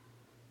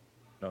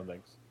 No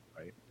thanks.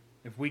 Right.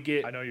 if we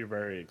get, I know you're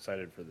very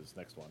excited for this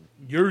next one.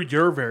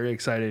 you're very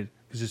excited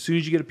because as soon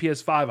as you get a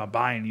PS5, I'm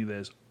buying you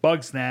this.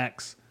 Bug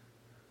Snacks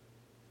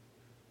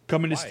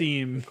coming to Why?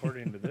 Steam.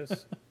 According to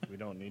this, we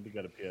don't need to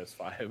get a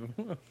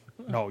PS5.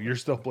 No, you're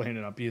still playing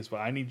it on PS5.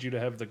 I need you to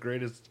have the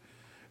greatest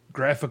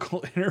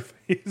graphical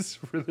interface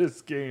for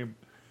this game.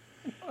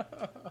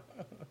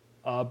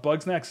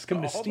 Bug Snacks is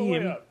coming to All the way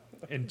Steam up.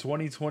 in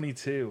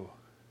 2022.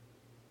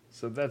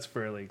 So that's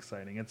fairly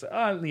exciting. It's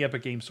in the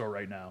Epic Game Store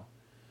right now.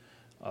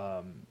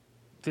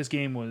 This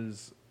game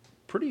was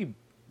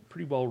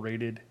pretty well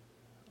rated.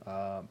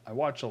 I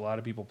watch a lot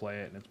of people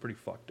play it, and it's pretty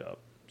fucked up.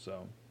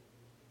 So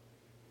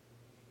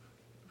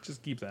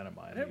just keep that in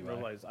mind. I didn't Levi.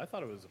 realize. I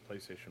thought it was a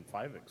PlayStation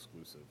 5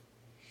 exclusive.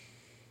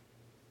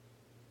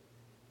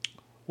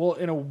 Well,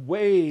 in a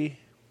way,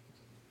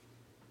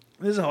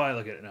 this is how I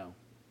look at it now.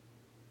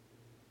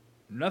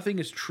 Nothing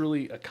is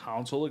truly a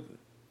console.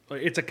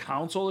 It's a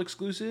console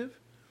exclusive,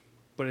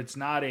 but it's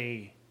not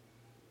a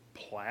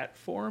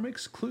platform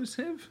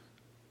exclusive.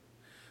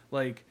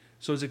 Like,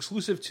 so it's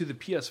exclusive to the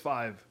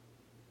PS5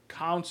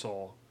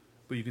 console,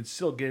 but you can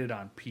still get it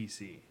on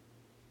PC.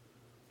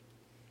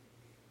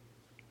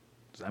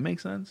 Does that make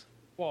sense?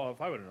 Well,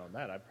 if I would have known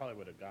that, I probably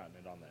would have gotten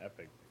it on the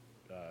Epic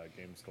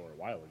Game Store a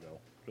while ago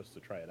just to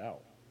try it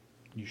out.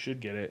 You should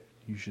get it.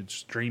 You should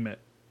stream it.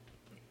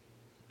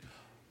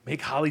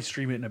 Make Holly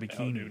stream it in a Hell,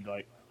 bikini. dude,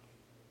 like,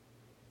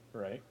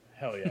 right?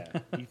 Hell yeah.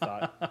 He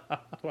thought.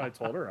 That's what I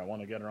told her. I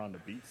want to get her on the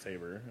Beat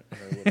Saber.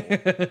 Her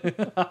little,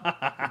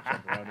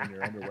 jump around in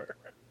your underwear.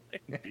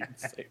 Beat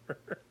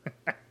Saber.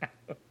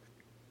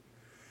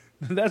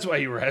 That's why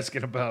you were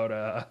asking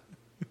about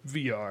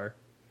VR.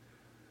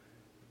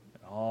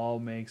 It all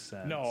makes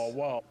sense. No,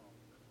 well,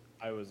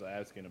 I was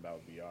asking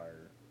about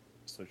VR,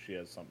 so she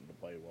has something to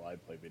play while I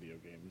play video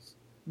games.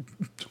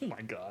 Oh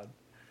my god.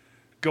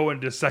 Go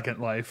into Second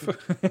Life.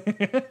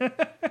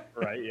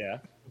 Right? Yeah.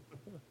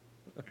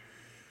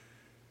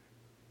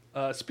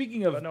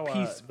 Speaking of But no,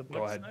 peace, the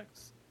go what's ahead,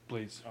 next?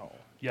 please. Oh,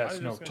 Yes, I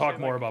was no, just gonna talk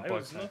say, more like, about it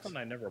was Bugsnax. nothing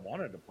I never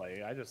wanted to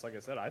play. I just, like I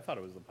said, I thought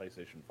it was the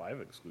PlayStation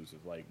 5 exclusive.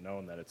 Like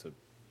knowing that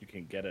you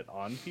can get it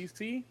on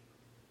PC.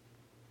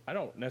 I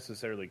don't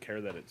necessarily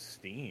care that it's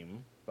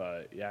Steam,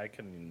 but yeah, I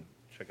can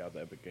check out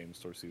the Epic Games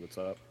Store, see what's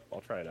up.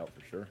 I'll try it out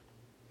for sure.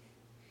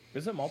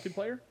 Is it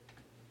multiplayer?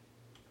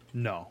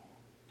 No.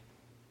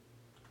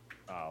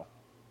 Oh,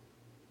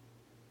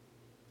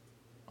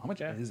 How much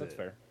yeah, is that's it?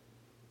 fair.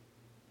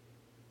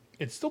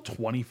 It's still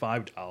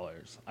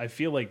 $25. I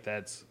feel like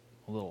that's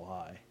a little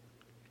high.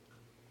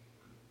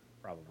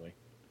 Probably.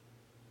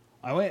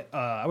 I went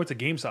to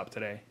GameStop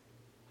today.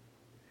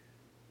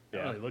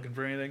 Yeah. Not really looking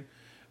for anything,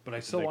 but I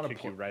Did still they want to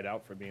kick you right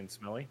out for being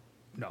smelly?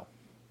 No.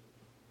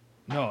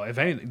 No, if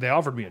anything, they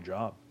offered me a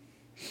job.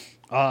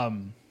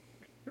 Sure.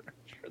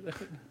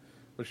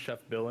 Was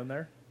Chef Bill in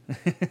there?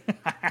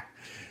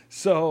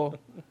 So,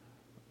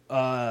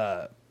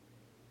 I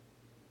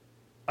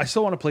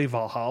still want to play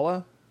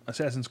Valhalla,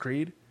 Assassin's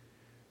Creed,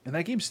 and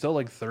that game's still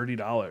like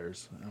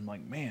 $30. And I'm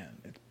like, man,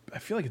 I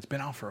feel like it's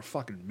been out for a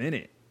fucking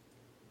minute.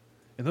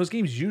 And those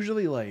games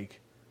usually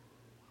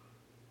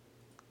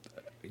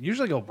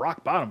go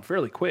rock bottom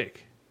fairly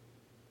quick,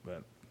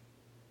 but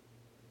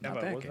Yeah, not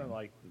but that wasn't game.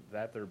 like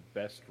that their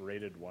best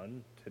rated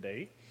one to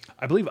date?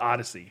 I believe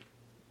Odyssey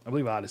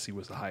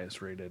was the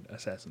highest rated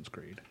Assassin's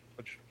Creed.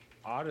 Which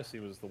Odyssey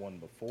was the one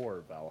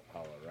before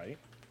Valhalla, right?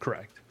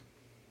 Correct.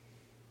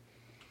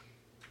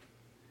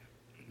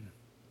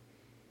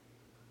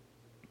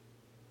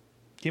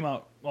 Came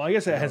out. Well, I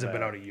guess it hasn't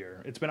been out a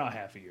year. It's been out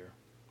half a year.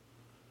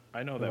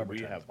 I know November that we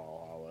 10th. have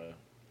Valhalla,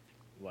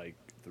 like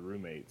the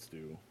roommates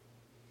do.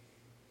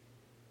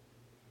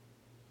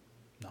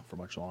 Not for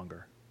much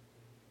longer.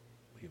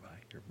 Levi,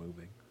 you're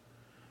moving.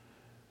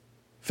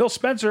 Phil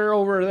Spencer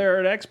over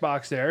there at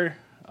Xbox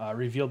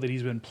revealed that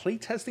he's been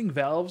playtesting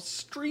Valve's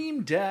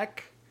Steam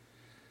Deck,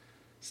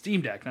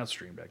 not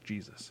Stream Deck,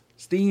 Jesus.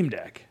 Steam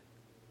Deck,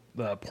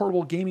 the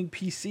portable gaming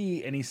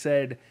PC, and he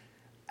said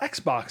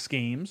Xbox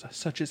games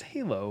such as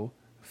Halo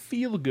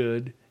feel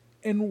good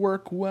and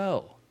work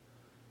well.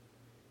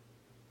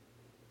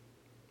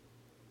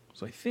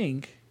 So I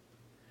think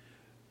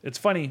it's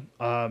funny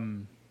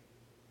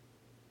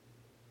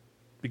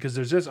because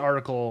there's this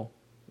article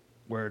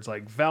where it's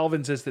like Valve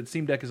insists that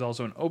Steam Deck is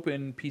also an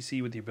open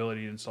PC with the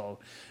ability to install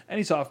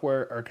any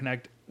software or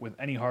connect with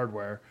any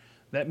hardware.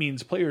 That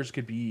means players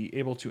could be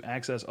able to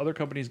access other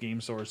companies' game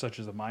stores such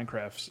as the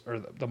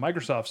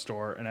Microsoft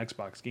Store and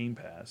Xbox Game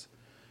Pass.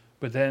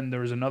 But then there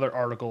was another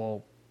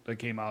article that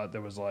came out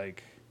that was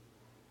like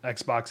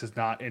Xbox is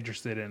not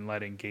interested in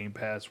letting Game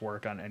Pass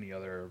work on any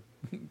other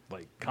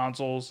like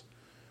consoles.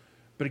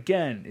 But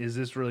again, is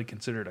this really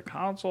considered a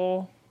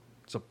console?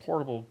 It's a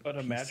portable But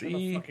imagine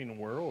PC. a fucking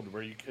world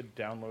where you could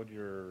download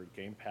your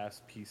Game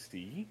Pass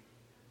PC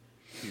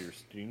to your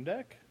Steam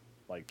Deck.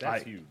 Like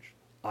that's huge.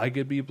 I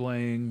could be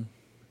playing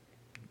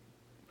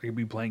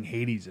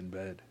Hades in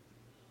bed.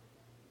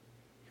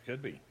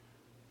 Could be.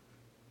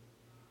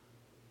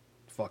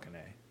 Fucking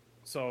A.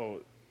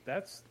 So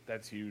that's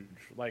huge.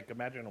 Like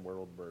imagine a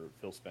world where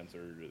Phil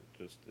Spencer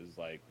just is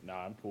like,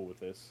 "Nah, I'm cool with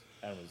this,"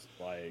 and was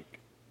like,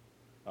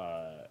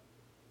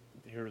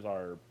 "Here's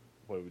our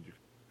what would you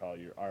call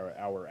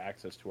our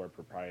access to our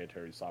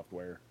proprietary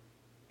software,"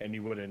 and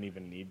you wouldn't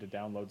even need to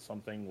download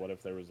something. What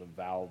if there was a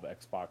Valve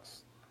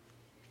Xbox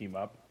team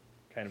up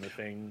kind of a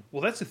thing?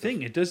 Well, that's the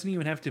thing. It doesn't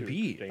even have to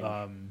be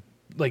exchange.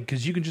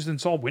 because you can just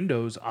install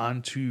Windows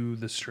onto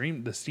the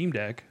Steam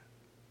Deck,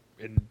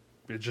 and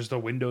it's just a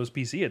Windows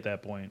PC at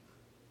that point.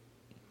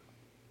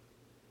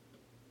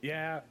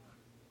 Yeah,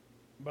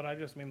 but I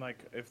just mean like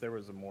if there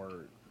was a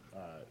more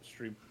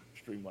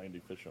streamlined,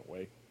 efficient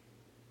way.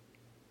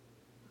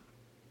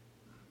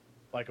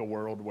 Like a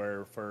world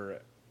where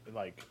for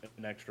like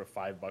an extra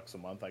 $5 a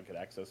month, I could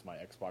access my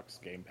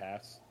Xbox Game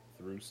Pass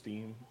through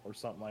Steam or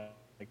something like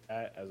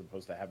that, as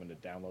opposed to having to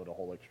download a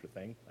whole extra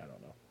thing. I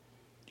don't know.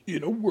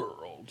 In a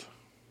world.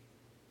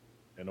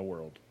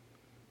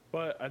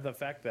 But the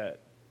fact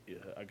that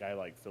a guy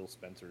like Phil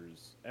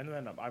Spencer's, and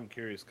then I'm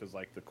curious because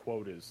like the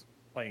quote is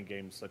playing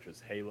games such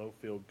as Halo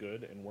feel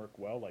good and work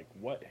well. Like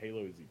what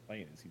Halo is he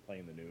playing? Is he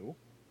playing the new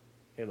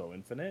Halo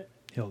Infinite?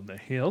 He'll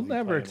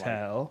never playing,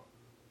 tell.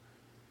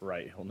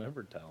 Right, he'll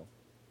never tell.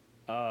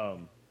 But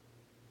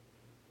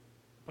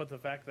the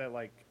fact that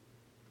like,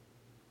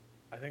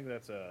 I think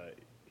that's a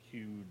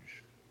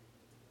huge,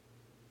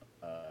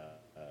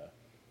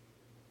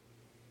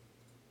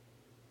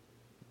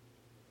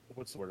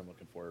 what's the word I'm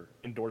looking for?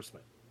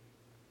 Endorsement.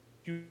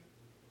 Huge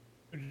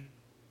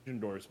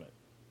endorsement.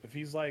 If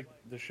he's like,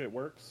 the shit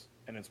works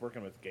and it's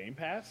working with Game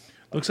Pass,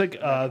 Looks like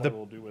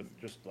we'll do with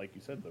just like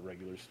you said, the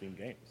regular Steam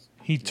games.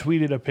 he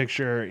tweeted a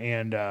picture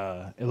and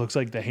it looks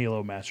like the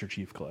Halo Master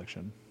Chief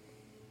Collection.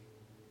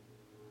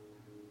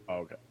 Oh,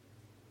 okay.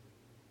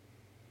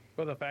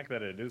 But the fact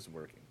that it is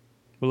working.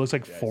 It looks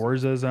like Yeah,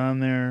 Forza's on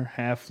there,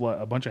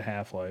 a bunch of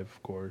Half-Life,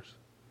 of course.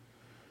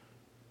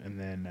 And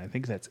then I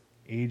think that's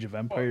Age of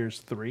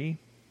Empires 3.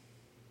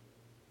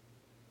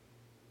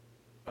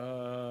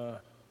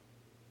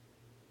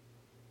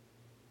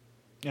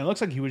 Yeah, it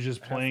looks like he was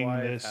just playing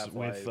this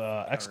with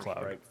xCloud.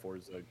 Counter-Strike,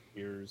 Forza,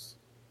 Gears.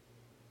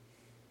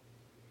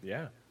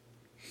 Yeah.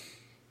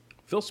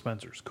 Phil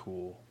Spencer's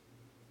cool.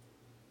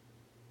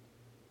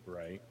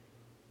 Right.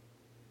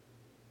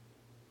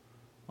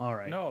 All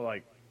right. No,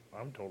 like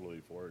I'm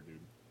totally for it,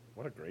 dude.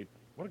 What a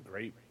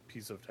great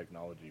piece of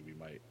technology we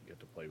might get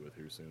to play with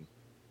here soon.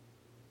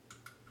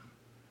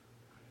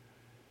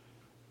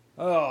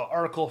 Oh,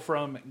 article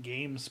from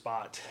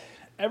GameSpot.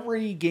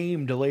 Every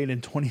game delayed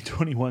in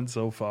 2021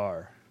 so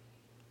far.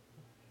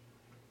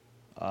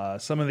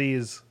 Some of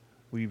these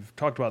we've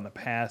talked about in the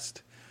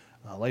past.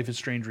 Life is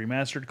Strange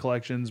Remastered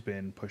Collection's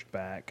been pushed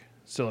back.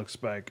 Still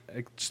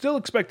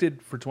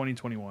expected for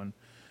 2021.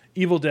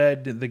 Evil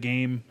Dead, the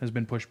game, has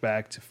been pushed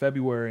back to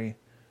February.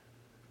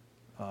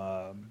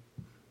 A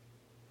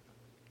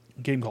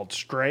game called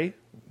Stray,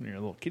 your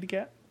little kitty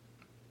cat.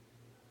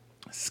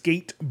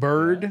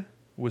 Skatebird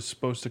was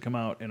supposed to come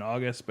out in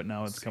August, but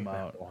now it's come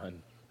out.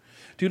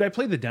 Dude, I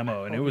played the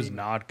demo and it was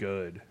not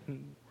good.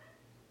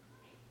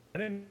 I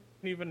didn't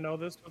even know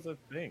this was a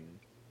thing.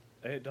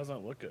 It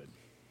doesn't look good.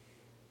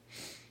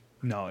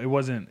 No, it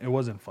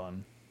wasn't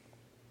fun.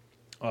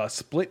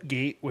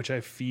 Splitgate, which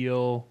I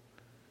feel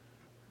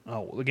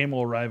the game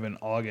will arrive in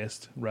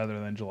August rather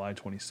than July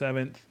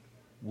 27th.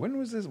 When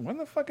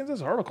the fuck is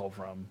this article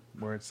from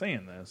where it's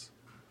saying this?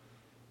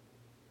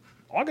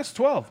 August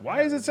 12th.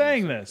 Why is it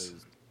saying this?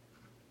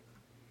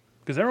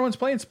 Because everyone's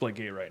playing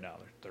Splitgate right now.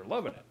 They're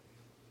loving it.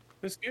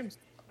 This game's,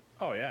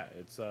 oh yeah,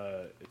 it's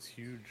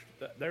huge.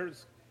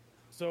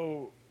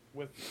 So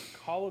with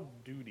Call of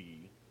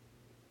Duty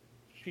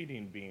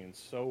cheating being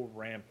so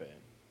rampant,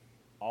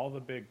 all the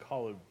big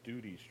Call of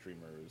Duty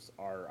streamers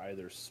are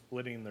either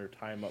splitting their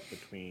time up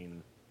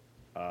between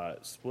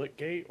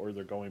Splitgate or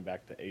they're going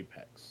back to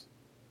Apex.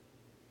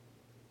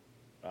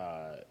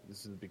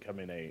 This is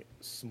becoming a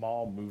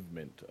small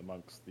movement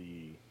amongst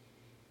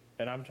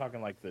and I'm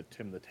talking like the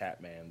Tim the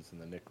Tatmans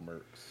and the Nick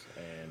Mercs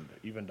and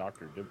even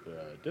Dr.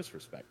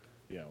 Disrespect.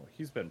 You know,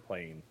 he's been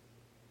playing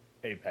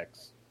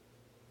Apex.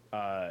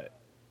 And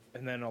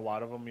then a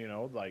lot of them, you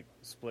know, like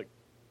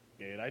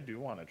Splitgate, I do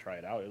want to try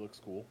it out. It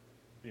looks cool.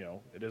 You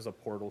know, it is a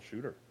Portal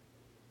shooter.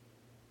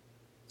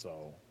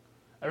 So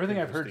everything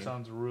I've heard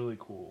sounds really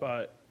cool.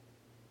 But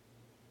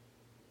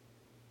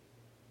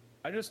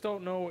I just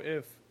don't know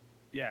if,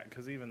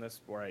 because even this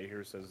right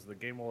here says the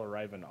game will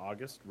arrive in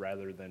August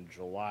rather than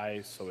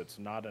July, so it's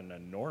not an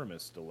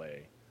enormous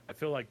delay. I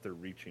feel like they're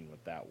reaching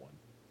with that one.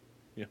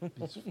 You know?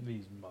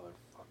 These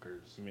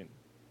motherfuckers. I mean,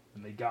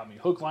 and they got me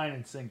hook, line,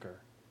 and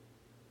sinker.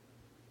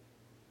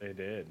 They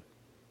did.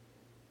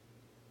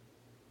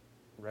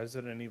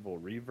 Resident Evil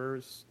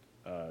Reverse,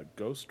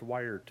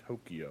 Ghostwire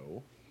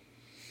Tokyo,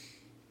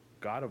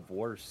 God of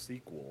War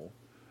sequel.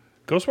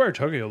 Ghostwire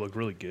Tokyo looked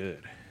really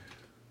good.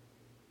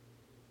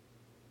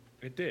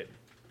 It did.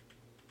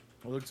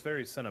 It looks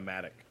very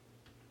cinematic.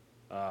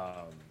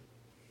 What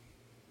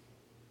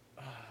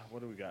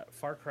do we got?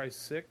 Far Cry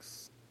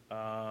 6.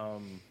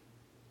 When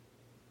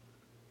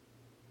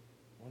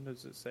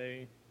does it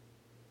say?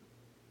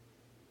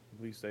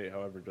 Release date,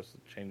 however, just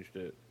changed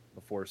it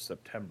before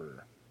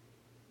September.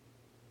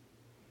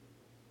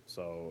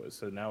 So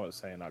now it's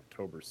saying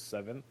October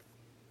 7th.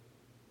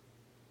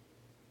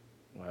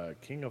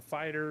 King of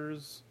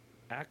Fighters,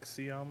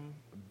 Axiom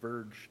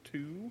Verge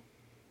 2,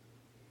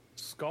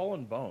 Skull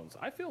and Bones.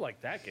 I feel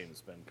like that game's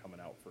been coming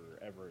out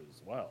forever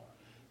as well.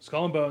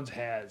 Skull and Bones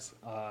has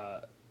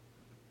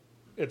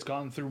it's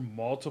gone through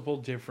multiple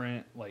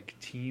different like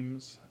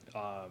teams.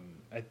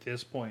 At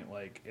this point,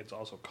 like it's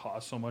also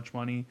cost so much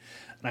money,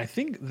 and I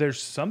think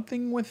there's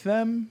something with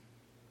them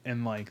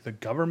and like the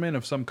government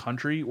of some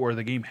country, or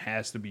the game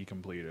has to be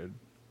completed.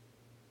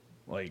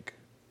 Like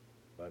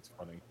That's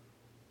funny.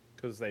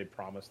 Because they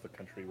promised the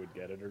country would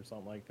get it or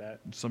something like that.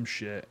 some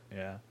shit.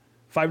 Yeah.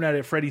 Five Nights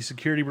at Freddy's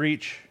Security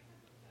Breach.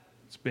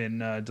 It's been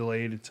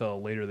delayed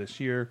until later this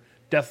year.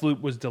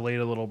 Deathloop was delayed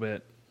a little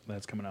bit.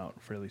 That's coming out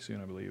fairly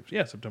soon, I believe.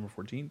 Yeah, September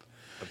 14th.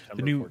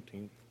 September new-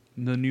 14th.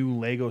 The new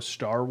Lego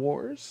Star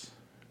Wars,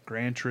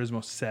 Gran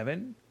Turismo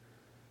 7,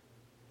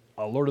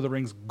 Lord of the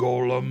Rings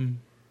Golem.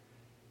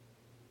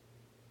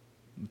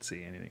 Let's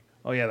see anything.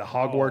 Oh yeah, the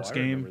Hogwarts I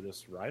game. remember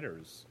this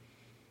Riders.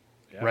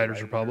 Yeah,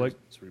 Riders Republic.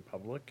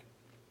 Republic.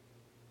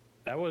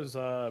 That was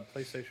a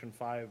PlayStation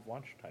 5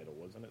 launch title,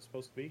 wasn't it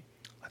supposed to be?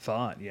 I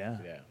thought, yeah.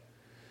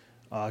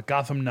 Yeah.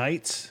 Gotham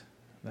Knights,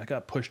 that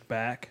got pushed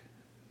back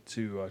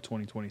to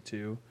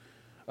 2022.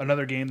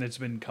 Another game that's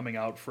been coming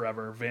out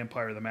forever,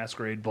 Vampire the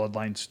Masquerade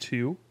Bloodlines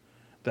 2.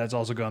 That's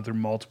also gone through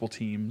multiple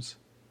teams.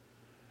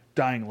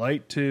 Dying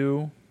Light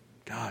 2.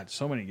 God,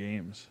 so many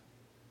games.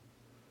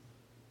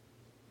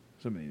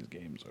 Some of these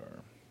games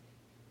are...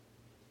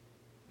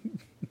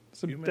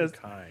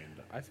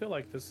 Humankind. I feel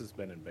like this has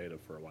been in beta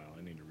for a while.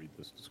 I need to read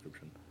this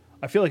description.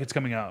 I feel like it's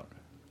coming out.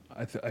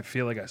 I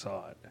feel like I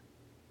saw it.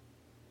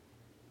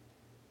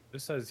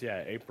 This says,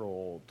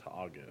 April to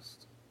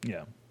August.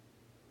 Yeah.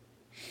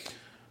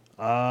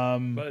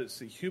 But it's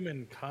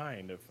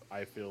humankind. If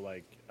I feel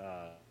like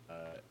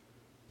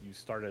you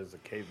start as a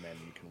caveman, and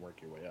you can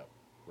work your way up,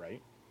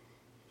 right?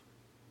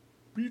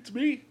 Beats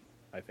me.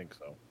 I think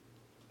so.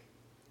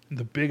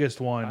 The biggest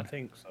one, I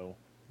think so.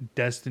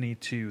 Destiny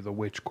 2, The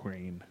Witch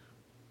Queen,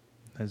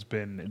 has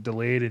been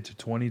delayed into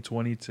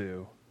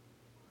 2022.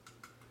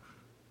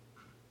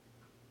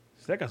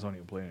 That guy's not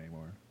even playing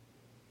anymore.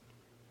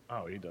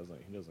 Oh, he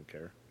doesn't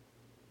care.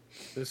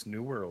 This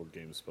New World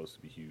game is supposed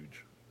to be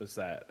huge. It's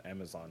that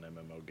Amazon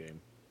MMO game.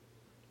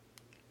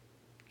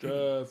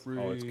 Jeffrey.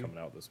 Oh, it's coming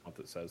out this month,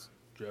 it says.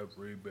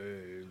 Jeffrey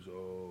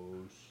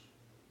Bezos.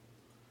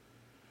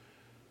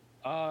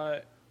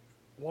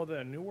 Well,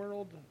 the New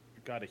World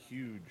got a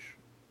huge,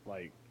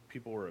 like,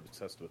 people were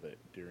obsessed with it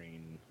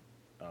during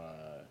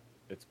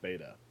its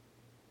beta.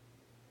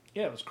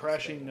 Yeah, it was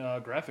crashing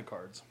graphic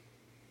cards.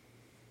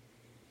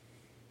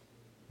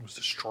 It was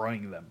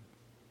destroying them.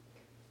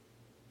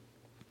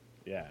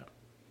 Yeah.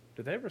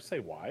 Did they ever say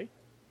why?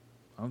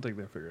 I don't think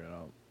they figured it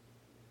out.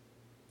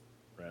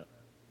 Right.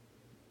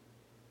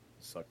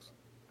 Sucks.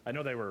 I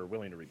know they were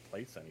willing to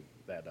replace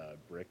that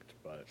bricked,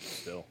 but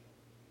still.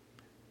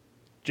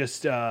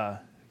 Just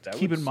That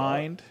keep would in suck.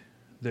 mind,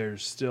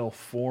 there's still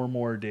 4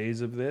 more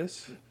days of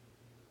this.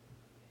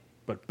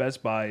 But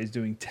Best Buy is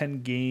doing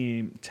 10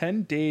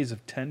 days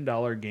of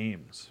 $10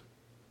 games.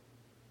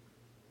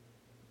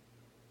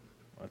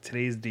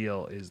 Today's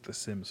deal is The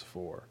Sims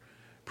 4.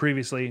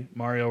 Previously,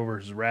 Mario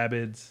vs.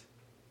 Rabbids,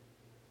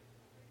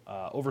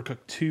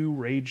 Overcooked 2,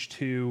 Rage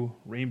 2,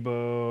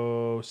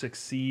 Rainbow Six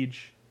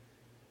Siege,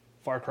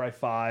 Far Cry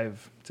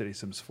 5, today's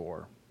Sims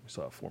 4. We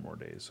still have 4 more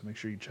days, so make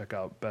sure you check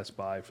out Best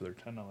Buy for their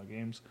 $10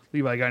 games.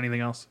 Levi, got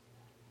anything else?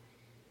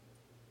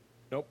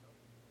 Nope.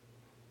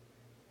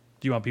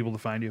 Do you want people to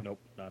find you? Nope,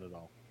 not at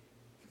all.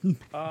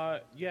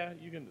 Yeah,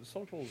 you can.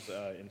 Socials,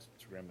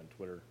 Instagram and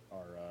Twitter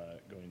are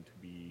going to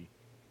be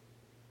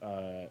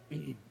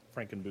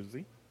Frank and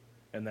Boozy,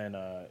 and then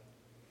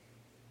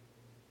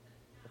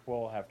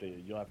you'll have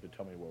to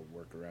tell me what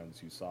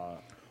workarounds you saw,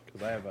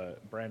 because I have a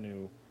brand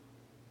new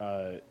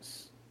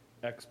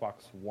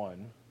Xbox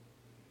One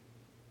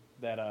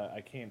that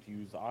I can't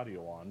use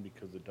audio on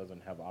because it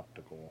doesn't have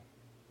optical,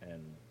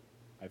 and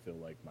I feel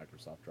like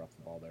Microsoft dropped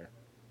the ball there.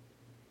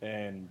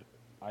 And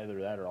either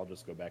that or I'll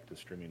just go back to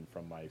streaming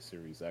from my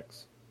Series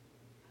X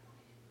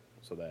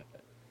so that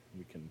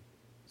you can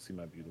see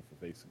my beautiful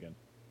face again.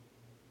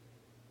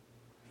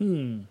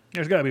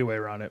 There's got to be a way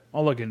around it.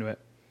 I'll look into it.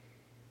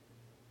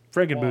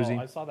 Frank and Boozy.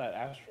 I saw that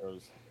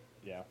Astros.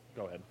 Yeah,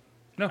 go ahead.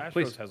 No, Astros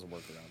please. has a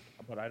workaround,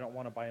 but I don't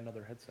want to buy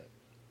another headset.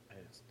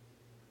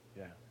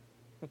 Yeah.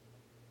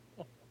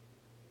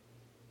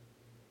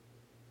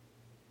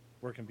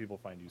 Where can people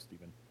find you,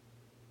 Steven?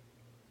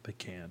 They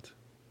can't.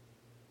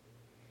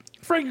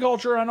 Frank and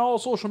Culture on all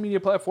social media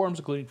platforms,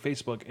 including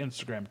Facebook,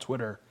 Instagram,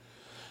 Twitter.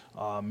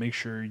 Make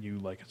sure you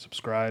like and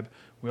subscribe.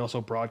 We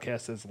also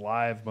broadcast this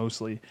live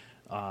mostly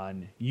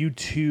on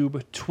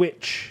YouTube,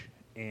 Twitch,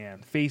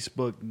 and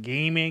Facebook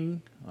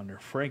Gaming under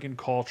Frank and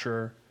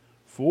Culture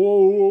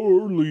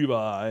for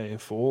Levi,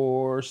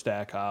 for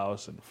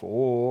Stackhouse, and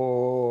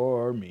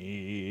for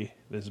me.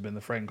 This has been the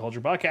Frank and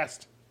Culture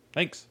Podcast.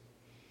 Thanks.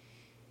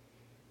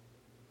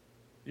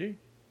 Yeah.